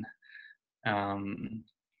scene.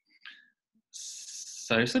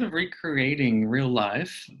 So sort of recreating real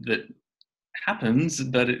life that happens,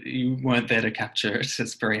 but you weren't there to capture it.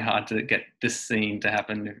 It's very hard to get this scene to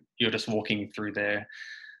happen. You're just walking through their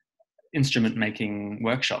instrument making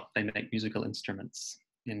workshop. They make musical instruments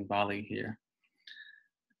in Bali here,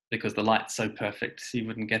 because the light's so perfect, you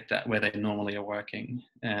wouldn't get that where they normally are working.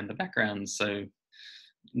 And the background's so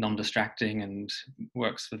non-distracting and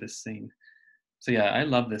works for this scene. So yeah, I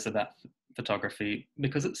love this about photography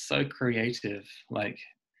because it's so creative. Like,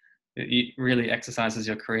 it really exercises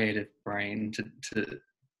your creative brain to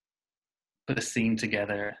put a scene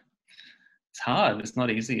together. It's hard. It's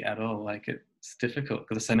not easy at all. Like, it's difficult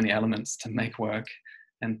because there's so many elements to make work,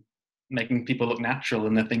 and making people look natural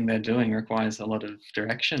in the thing they're doing requires a lot of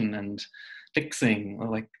direction and fixing,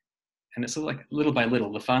 and it's sort of like little by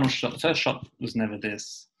little. The final shot, the first shot was never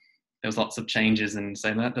this. There was lots of changes and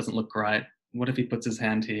saying that doesn't look right. What if he puts his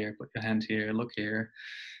hand here, put your hand here, look here,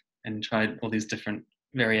 and tried all these different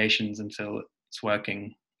variations until it's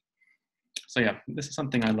working. So yeah, this is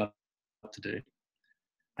something I love to do.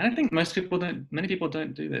 And I think many people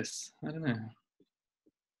don't do this. I don't know.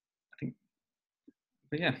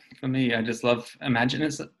 But yeah, for me, I just love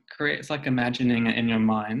it's like imagining it in your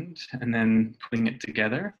mind and then putting it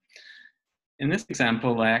together. In this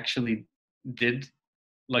example, I actually did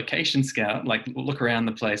location scout, like look around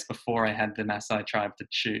the place before I had the Maasai tribe to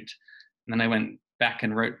shoot. And then I went back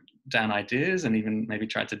and wrote down ideas and even maybe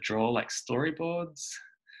tried to draw like storyboards.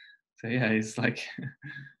 So yeah,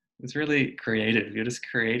 it's really creative. You're just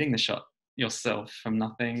creating the shot yourself from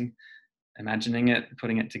nothing, imagining it,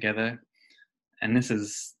 putting it together. And this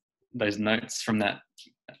is those notes from that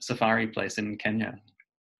safari place in Kenya.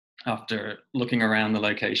 After looking around the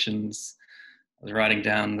locations, I was writing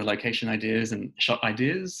down the location ideas and shot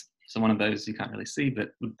ideas. So one of those you can't really see, but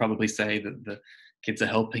would probably say that the kids are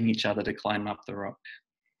helping each other to climb up the rock,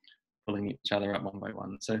 pulling each other up one by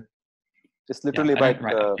one. So it's literally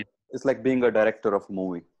it's like being a director of a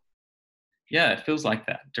movie. Yeah, it feels like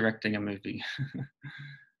that, directing a movie.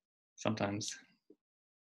 Sometimes.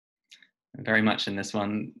 Very much in this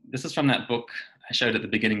one. This is from that book I showed at the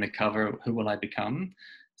beginning, the cover, Who Will I Become?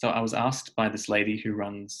 So I was asked by this lady who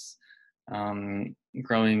runs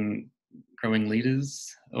Growing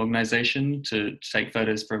Leaders organization to take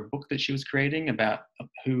photos for a book that she was creating about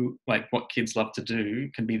what kids love to do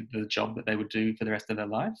can be the job that they would do for the rest of their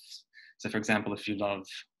lives. So for example, if you love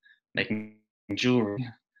making jewelry,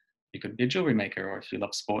 you could be a jewelry maker, or if you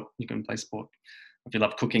love sport, you can play sport. If you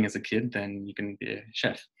love cooking as a kid, then you can be a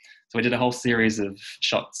chef. So we did a whole series of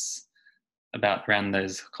shots around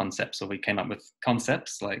those concepts. So we came up with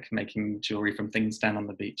concepts like making jewelry from things down on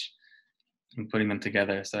the beach and putting them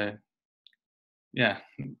together. So yeah,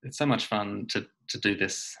 it's so much fun to do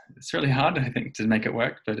this. It's really hard, I think, to make it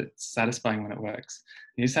work, but it's satisfying when it works.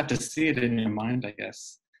 You just have to see it in your mind, I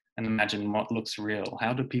guess, and imagine what looks real.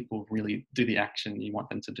 How do people really do the action you want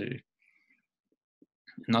them to do?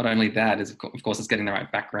 Not only that, of course, it's getting the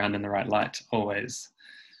right background and the right light always.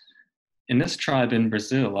 In this tribe in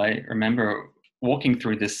Brazil, I remember walking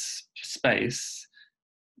through this space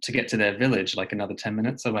to get to their village, like another 10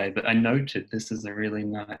 minutes away, but I noted this is a really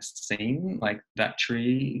nice scene, like that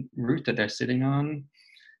tree root that they're sitting on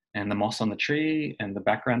and the moss on the tree, and the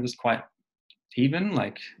background was quite even,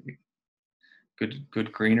 like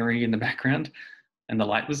good greenery in the background, and the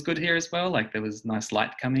light was good here as well, like there was nice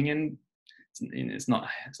light coming in. It's not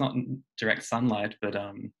direct sunlight, but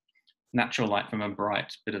natural light from a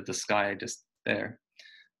bright bit of the sky just there.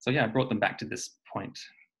 So yeah, I brought them back to this point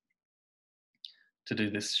to do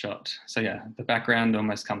this shot. So yeah, the background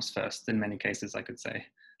almost comes first in many cases, I could say.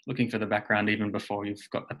 Looking for the background even before you've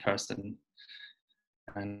got the person.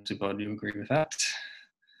 And Subodh, do you agree with that?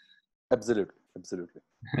 Absolutely.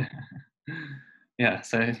 Yeah,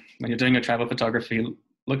 so when you're doing your travel photography,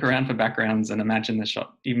 look around for backgrounds and imagine the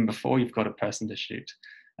shot even before you've got a person to shoot.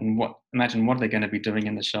 And imagine what are they going to be doing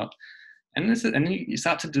in the shot. And you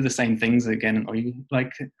start to do the same things again. Or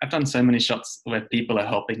I've done so many shots where people are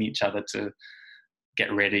helping each other to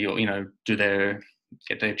get ready, or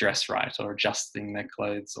get their dress right, or adjusting their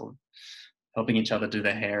clothes, or helping each other do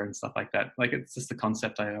their hair and stuff like that. Like, it's just the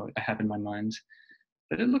concept I have in my mind.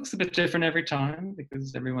 But it looks a bit different every time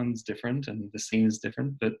because everyone's different and the scene is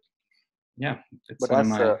different. But yeah, it's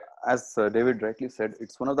as David rightly said,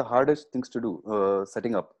 it's one of the hardest things to do,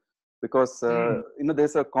 setting up. because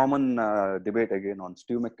there's a common debate again on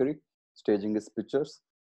Steve McCurry staging his pictures,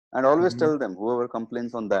 and I always tell them, whoever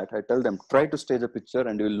complains on that, I tell them, try to stage a picture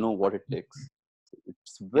and you will know what it takes.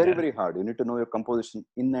 It's very very hard. You need to know your composition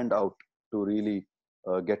in and out to really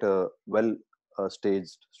get a well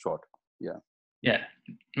staged shot. Yeah,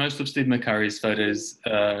 most of Steve McCurry's photos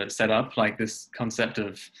set up like this concept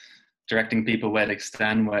of directing people where to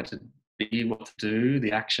stand, where to be, what to do,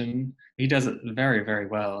 the action. He does it very, very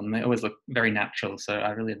well, and they always look very natural. So I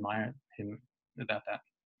really admire him about that.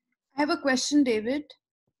 I have a question, David.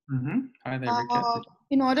 Hi there, Richard.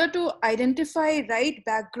 In order to identify right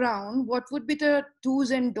background, what would be the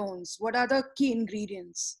do's and don'ts? What are the key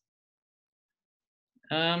ingredients?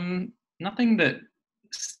 Nothing that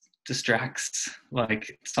distracts,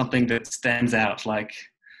 like something that stands out, like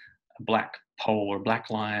a black pole or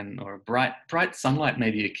black line or bright sunlight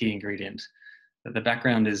may be a key ingredient. That the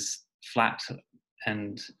background is flat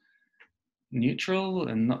and neutral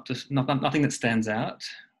and nothing that stands out.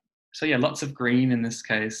 So yeah, lots of green in this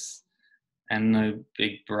case, and no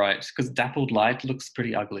big bright, because dappled light looks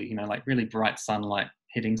pretty ugly, like really bright sunlight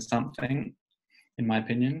hitting something, in my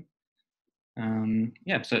opinion.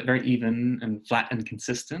 Yeah, so very even and flat and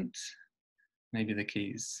consistent, maybe the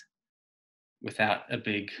keys, without a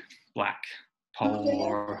big black pole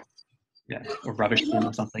or rubbish bin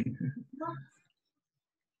or something.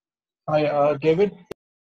 Hi, David.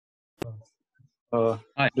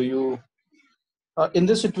 Hi. Do you, in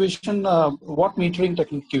this situation, what metering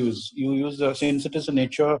technique you use? You use, since it is a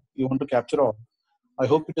nature you want to capture all, I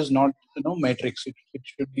hope it is not, matrix. It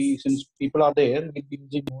should be, since people are there, we'll be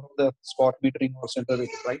using more of the spot metering or center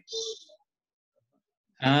weighted, right?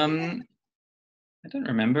 I don't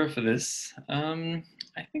remember for this. I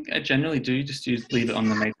think I generally do just leave it on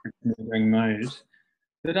the matrix metering mode,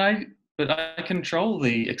 but I control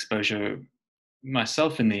the exposure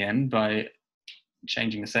myself in the end by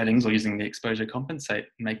changing the settings or using the exposure compensate,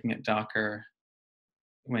 making it darker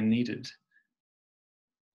when needed.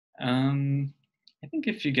 I think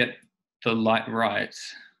if you get the light right,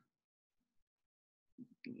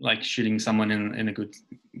 like shooting someone in a good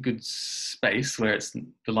space where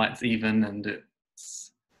the light's even and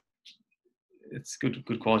it's good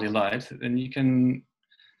quality light, then you can,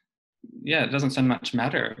 it doesn't so much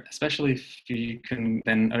matter, especially if you can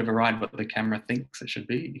then override what the camera thinks it should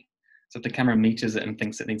be. So if the camera meters it and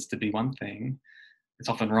thinks it needs to be one thing, it's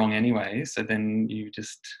often wrong anyway. So then you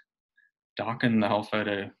just darken the whole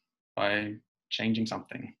photo by changing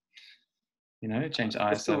something. Change the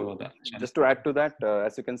ISO or that. Just to add to that,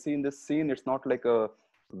 as you can see in this scene, it's not like a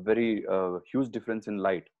very huge difference in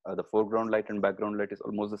light. The foreground light and background light is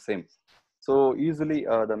almost the same. So easily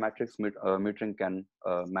the matrix metering can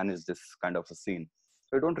manage this kind of a scene.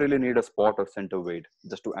 So you don't really need a spot or center weight,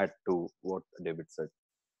 just to add to what David said.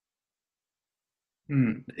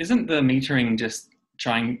 Isn't the metering just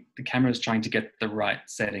the camera's trying to get the right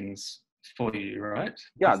settings for you, right?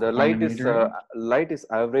 Yeah, the light is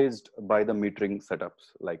averaged by the metering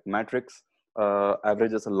setups. Like matrix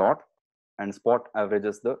averages a lot, and spot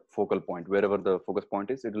averages the focal point. Wherever the focus point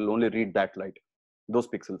is, it will only read that light, those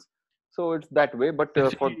pixels. So it's that way. But no,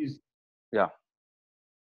 go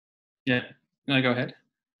ahead.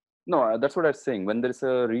 No, that's what I was saying. When there's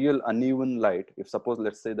a real uneven light, if suppose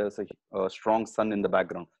let's say there's a strong sunlight in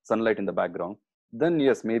the background, then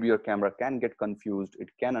yes, maybe your camera can get confused.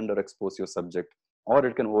 It can underexpose your subject, or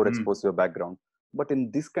it can overexpose your background. But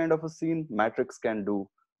in this kind of a scene, matrix can do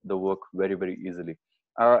the work very, very easily.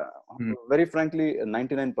 Very frankly,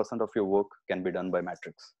 99% of your work can be done by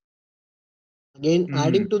matrix. Again,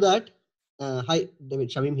 adding to that, hi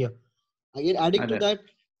David, Shamim here. Again, adding to that,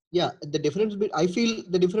 the difference I feel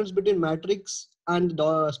the difference between matrix and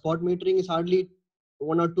the spot metering is hardly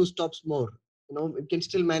 1 or 2 stops more. It can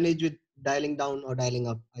still manage with dialing down or dialing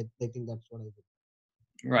up. I think that's what I think.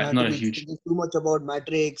 Right, not a huge. Too much about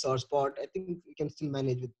matrix or spot. I think we can still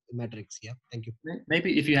manage with matrix. Yeah, thank you.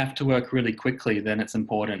 Maybe if you have to work really quickly, then it's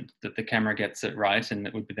important that the camera gets it right, and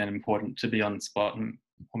it would be then important to be on spot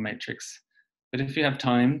or matrix. But if you have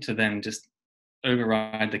time to then just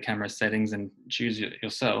override the camera settings and choose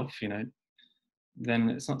yourself, then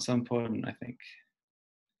it's not so important, I think.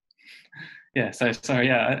 Yeah, so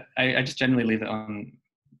I just generally leave it on.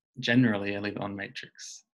 Generally, I leave it on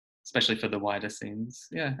matrix, especially for the wider scenes.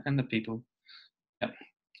 Yeah, and the people. Yeah,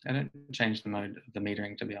 I don't change the mode of the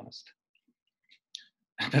metering, to be honest.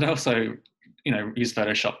 But also, use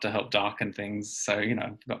Photoshop to help darken things. So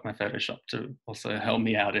I've got my Photoshop to also help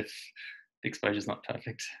me out if the exposure is not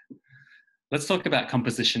perfect. Let's talk about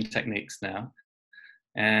composition techniques now.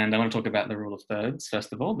 And I want to talk about the rule of thirds,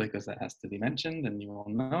 first of all, because that has to be mentioned and you all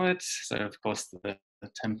know it. So of course, the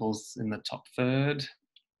temple's in the top third.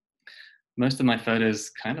 Most of my photos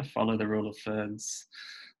kind of follow the rule of thirds.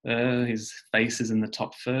 His face is in the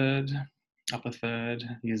top third, upper third.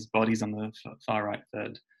 His body's on the far right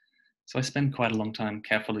third. So I spend quite a long time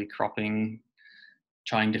carefully cropping,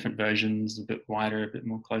 trying different versions, a bit wider, a bit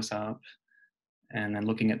more close up, and then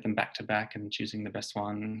looking at them back to back and choosing the best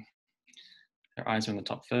one. Their eyes are in the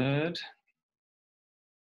top third.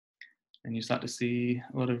 And you start to see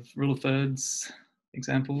a lot of rule of thirds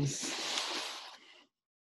examples.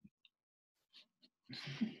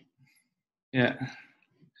 Yeah.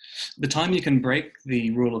 The time you can break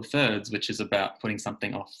the rule of thirds, which is about putting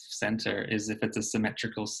something off center, is if it's a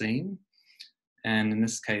symmetrical scene. And in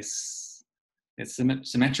this case, it's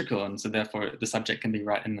symmetrical, and so therefore the subject can be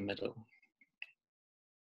right in the middle.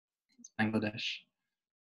 It's Bangladesh.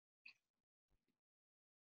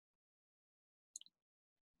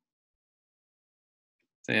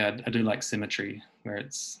 So yeah, I do like symmetry, where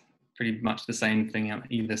it's pretty much the same thing on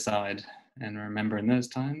either side. And remember, in those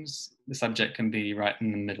times, the subject can be right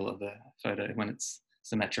in the middle of the photo when it's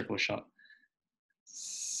symmetrical shot.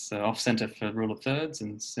 So off center for rule of thirds,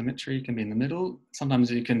 and symmetry can be in the middle.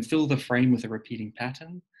 Sometimes you can fill the frame with a repeating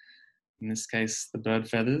pattern. In this case, the bird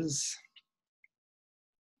feathers.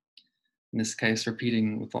 In this case,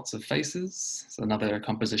 repeating with lots of faces. So another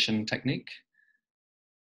composition technique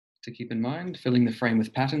to keep in mind. Filling the frame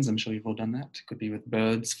with patterns, I'm sure you've all done that. It could be with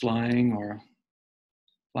birds flying or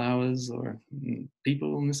flowers or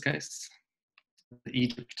people in this case.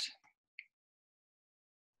 Egypt.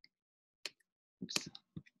 Oops.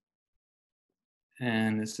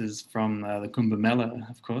 And this is from the Kumbh Mela,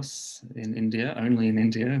 of course, in India, only in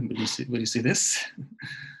India. Will you see this?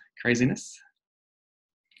 Craziness.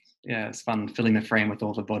 Yeah, it's fun filling the frame with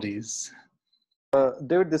all the bodies.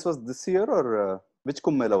 David, this was this year or which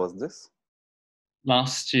Kumbh Mela was this?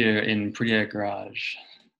 Last year in Prayagraj.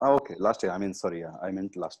 Oh, okay, last year. I mean, sorry, I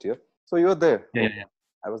meant last year. So you were there? Yeah, okay. yeah.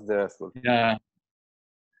 I was there as well. Yeah.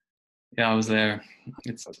 Yeah, I was there.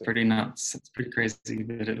 It's pretty nuts. It's pretty crazy,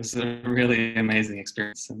 but it was a really amazing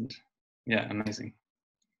experience, and yeah, amazing.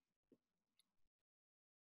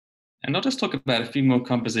 And I'll just talk about a few more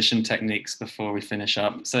composition techniques before we finish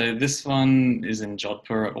up. So this one is in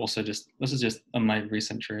Jodhpur. This is just on my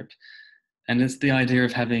recent trip. And it's the idea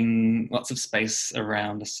of having lots of space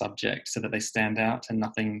around the subject so that they stand out and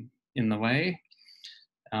nothing in the way.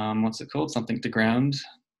 What's it called? Something to ground.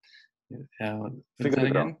 Figure to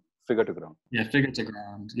ground. Figure to ground. Yeah, figure to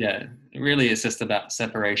ground. Yeah, really it's just about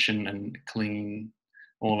separation and clean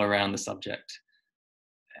all around the subject.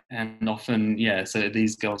 And often, yeah, so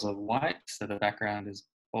these girls are white, so the background is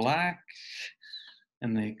black,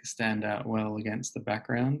 and they stand out well against the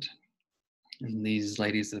background. And these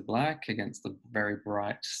ladies are black against the very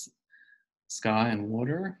bright sky and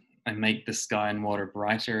water. I make the sky and water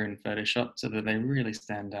brighter in Photoshop so that they really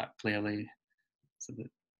stand out clearly, so that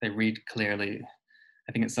they read clearly.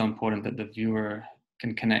 I think it's so important that the viewer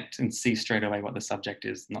can connect and see straight away what the subject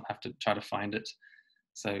is, not have to try to find it.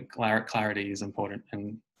 So clarity is important,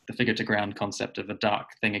 and the figure to ground concept of a dark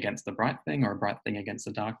thing against the bright thing, or a bright thing against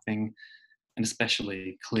the dark thing, and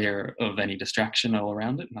especially clear of any distraction all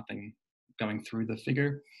around it, nothing going through the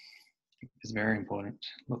figure, is very important.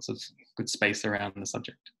 Lots of good space around the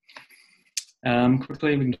subject.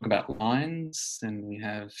 Quickly, we can talk about lines, and we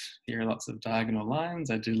have here lots of diagonal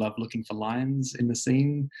lines. I do love looking for lines in the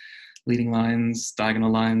scene, leading lines,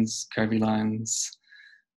 diagonal lines, curvy lines.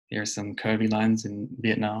 Here are some curvy lines in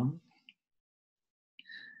Vietnam.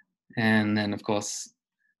 And then, of course,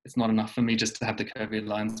 it's not enough for me just to have the curvy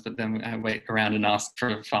lines, but then I wait around and ask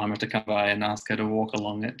for a farmer to come by and ask her to walk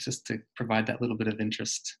along it, just to provide that little bit of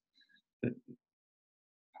interest. But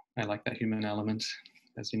I like that human element,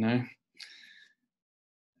 as you know.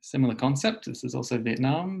 Similar concept, this is also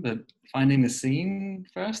Vietnam, but finding the scene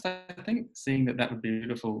first, I think, seeing that would be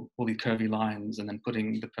beautiful, all the curvy lines, and then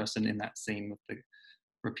putting the person in that scene with the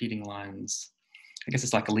repeating lines. I guess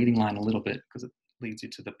it's like a leading line a little bit, because it leads you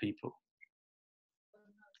to the people.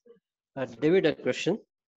 David, a question.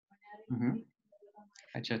 Mm-hmm.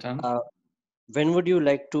 Hi, Chetan. When would you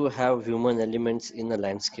like to have human elements in a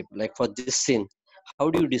landscape? Like for this scene, how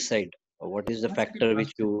do you decide? What is the factor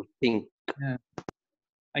which you think? Yeah.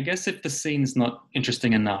 I guess if the scene's not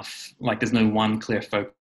interesting enough, like there's no one clear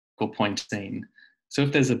focal point scene. So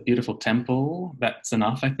if there's a beautiful temple, that's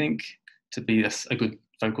enough, I think, to be a good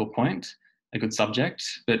focal point, a good subject.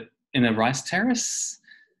 But in a rice terrace,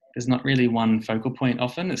 there's not really one focal point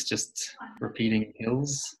often. It's just repeating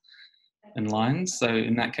hills and lines. So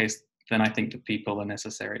in that case, then I think the people are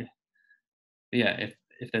necessary. But yeah,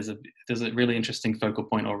 if there's a really interesting focal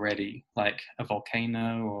point already, like a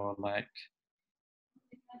volcano or like,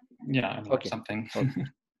 yeah, like something.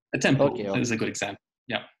 A temple is a good example.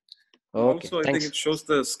 Yeah. Also, I think it shows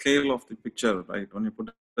the scale of the picture, right? When you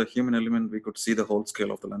put the human element, we could see the whole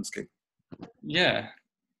scale of the landscape. Yeah.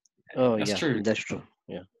 Oh, that's yeah, true. that's true.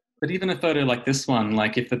 Yeah. But even a photo like this one,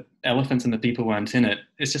 like if the elephants and the people weren't in it,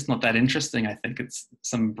 it's just not that interesting. I think it's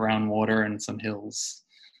some brown water and some hills.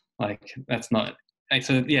 Like that's not.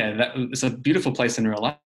 So yeah, it's a beautiful place in real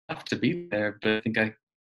life to be there. But I think I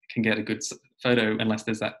can get a good photo unless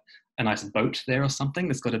there's a nice boat there or something.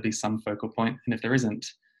 There's got to be some focal point, and if there isn't,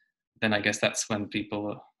 then I guess that's when people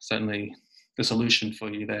are certainly the solution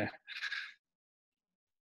for you there.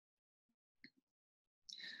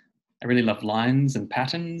 I really love lines and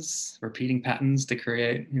patterns, repeating patterns to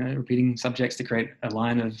create, repeating subjects to create a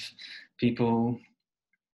line of people.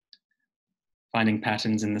 Finding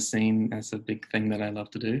patterns in the scene, that's a big thing that I love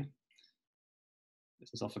to do. This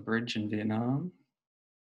is off a bridge in Vietnam.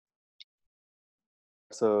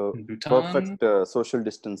 So perfect social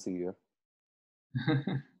distancing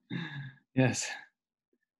here. Yes.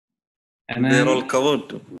 And they're all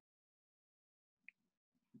covered.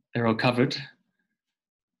 They're all covered.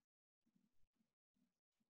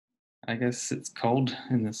 I guess it's cold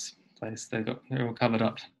in this place. They're all covered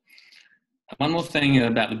up. One more thing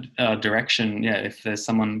about the direction. Yeah, if there's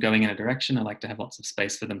someone going in a direction, I like to have lots of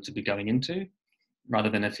space for them to be going into, rather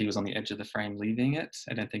than if he was on the edge of the frame leaving it.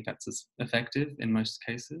 I don't think that's as effective in most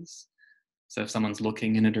cases. So if someone's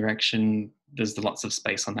looking in a direction, there's lots of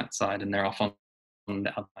space on that side and they're off on the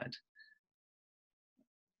outside.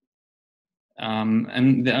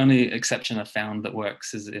 And the only exception I've found that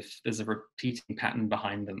works is if there's a repeating pattern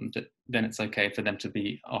behind them, then it's okay for them to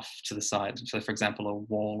be off to the side. So for example, a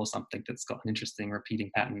wall or something that's got an interesting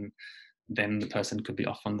repeating pattern, then the person could be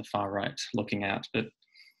off on the far right looking out. But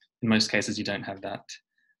in most cases, you don't have that.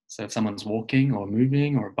 So if someone's walking or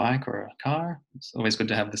moving or a bike or a car, it's always good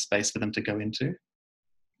to have the space for them to go into.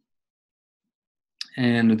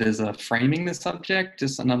 And there's a framing the subject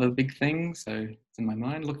is another big thing. So it's in my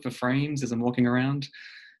mind, look for frames as I'm walking around.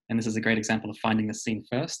 And this is a great example of finding the scene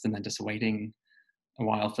first and then just waiting a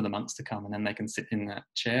while for the monks to come, and then they can sit in that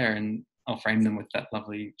chair and I'll frame them with that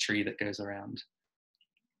lovely tree that goes around.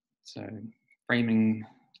 So framing,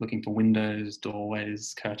 looking for windows,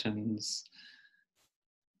 doorways, curtains,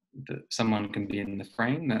 that someone can be in the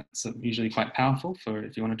frame. That's usually quite powerful for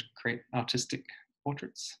if you wanted to create artistic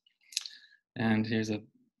portraits. And here's a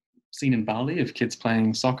scene in Bali of kids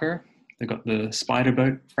playing soccer. They've got the spider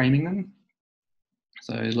boat framing them.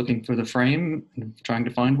 So looking for the frame and trying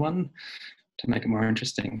to find one to make it more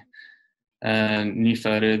interesting. A new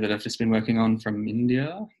photo that I've just been working on from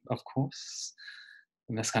India, of course.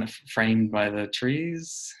 And that's kind of framed by the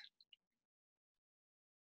trees.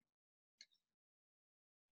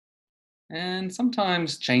 And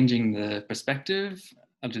sometimes changing the perspective.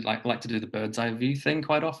 I do like to do the bird's eye view thing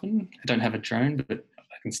quite often. I don't have a drone, but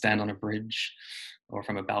I can stand on a bridge or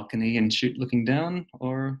from a balcony and shoot looking down,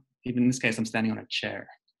 or even in this case, I'm standing on a chair.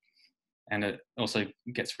 And it also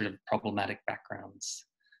gets rid of problematic backgrounds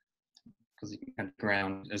because you can have the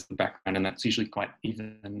ground as the background, and that's usually quite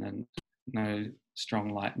even and no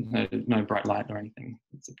strong light, no bright light or anything.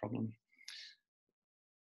 That's a problem.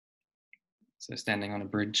 So standing on a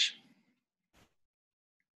bridge.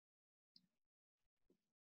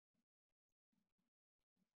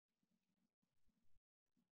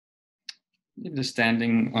 You're just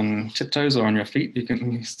standing on tiptoes or on your feet. You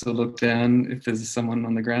can still look down if there's someone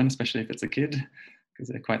on the ground, especially if it's a kid, because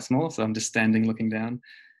they're quite small. So I'm just standing looking down.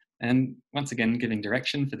 And once again, giving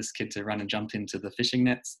direction for this kid to run and jump into the fishing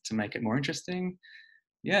nets to make it more interesting.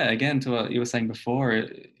 Yeah, again, to what you were saying before,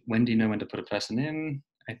 when do you know when to put a person in?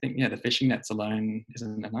 I think, yeah, the fishing nets alone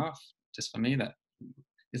isn't enough. Just for me, that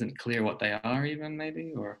isn't clear what they are even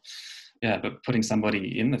maybe, or yeah, but putting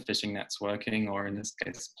somebody in the fishing nets working, or in this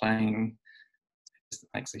case, playing,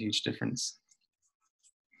 makes a huge difference.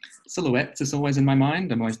 Silhouettes is always in my mind.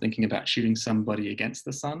 I'm always thinking about shooting somebody against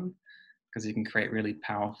the sun, because you can create really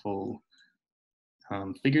powerful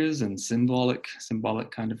figures and symbolic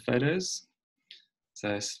kind of photos.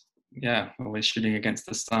 So yeah, always shooting against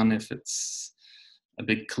the sun if it's a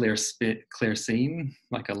big clear scene,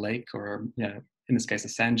 like a lake or in this case a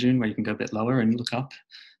sand dune where you can go a bit lower and look up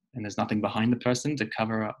and there's nothing behind the person to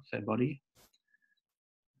cover up their body.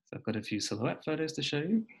 So I've got a few silhouette photos to show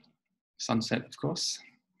you. Sunset, of course.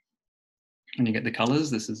 And you get the colors.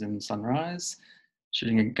 This is in sunrise,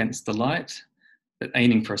 shooting against the light, but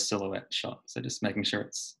aiming for a silhouette shot. So just making sure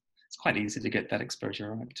it's quite easy to get that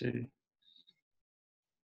exposure right too.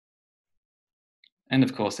 And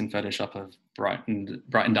of course, in Photoshop, I've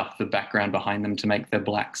brightened up the background behind them to make the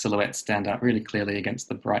black silhouette stand out really clearly against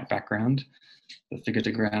the bright background. The figure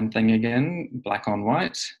to ground thing again, black on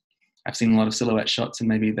white. I've seen a lot of silhouette shots, and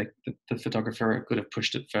maybe the photographer could have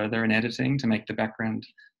pushed it further in editing to make the background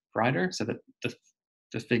brighter so that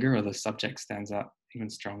the figure or the subject stands out even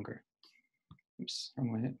stronger. Oops,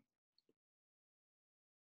 wrong way.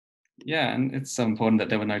 Yeah, and it's so important that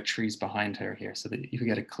there were no trees behind her here so that you could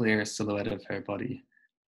get a clear silhouette of her body.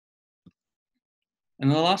 And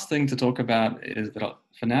the last thing to talk about is that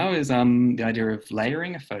for now is the idea of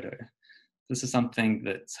layering a photo. This is something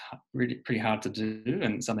that's really pretty hard to do,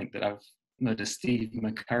 and something that I've noticed Steve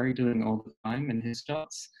McCurry doing all the time in his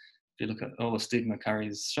shots. If you look at all of Steve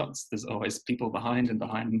McCurry's shots, there's always people behind and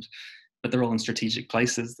behind, but they're all in strategic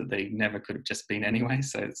places that they never could have just been anyway.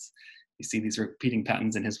 So you see these repeating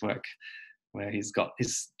patterns in his work where he's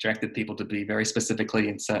directed people to be very specifically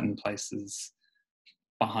in certain places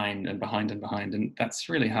behind and behind and behind, and that's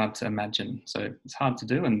really hard to imagine. So it's hard to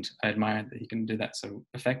do, and I admire that he can do that so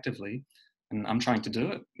effectively, and I'm trying to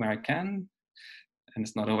do it where I can, and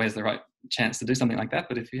it's not always the right chance to do something like that,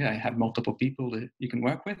 but if you have multiple people that you can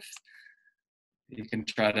work with, you can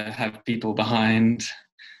try to have people behind,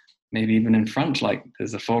 maybe even in front, like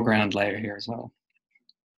there's a foreground layer here as well.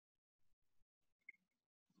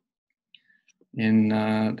 In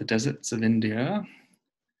the deserts of India,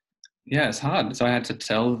 yeah, it's hard. So I had to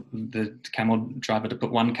tell the camel driver to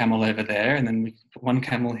put one camel over there, and then we put one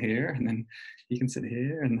camel here, and then you can sit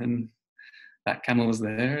here, and then that camel was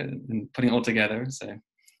there, and putting it all together. So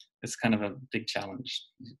it's kind of a big challenge.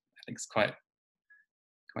 I think it's quite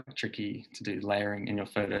tricky to do layering in your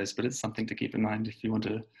photos, but it's something to keep in mind if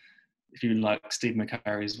you like Steve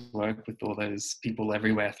McCurry's work with all those people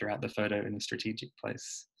everywhere throughout the photo in a strategic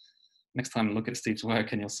place. Next time look at Steve's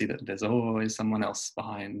work and you'll see that there's always someone else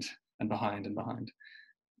behind and behind and behind.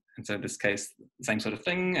 And so in this case, same sort of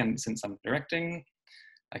thing. And since I'm directing,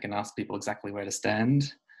 I can ask people exactly where to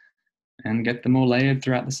stand and get them all layered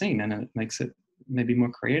throughout the scene. And it makes it maybe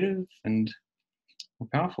more creative and more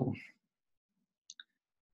powerful.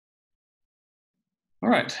 All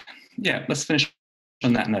right, yeah, let's finish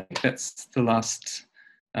on that note. That's the last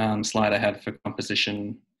slide I had for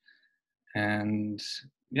composition. And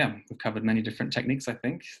yeah, we've covered many different techniques, I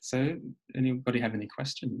think. So anybody have any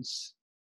questions?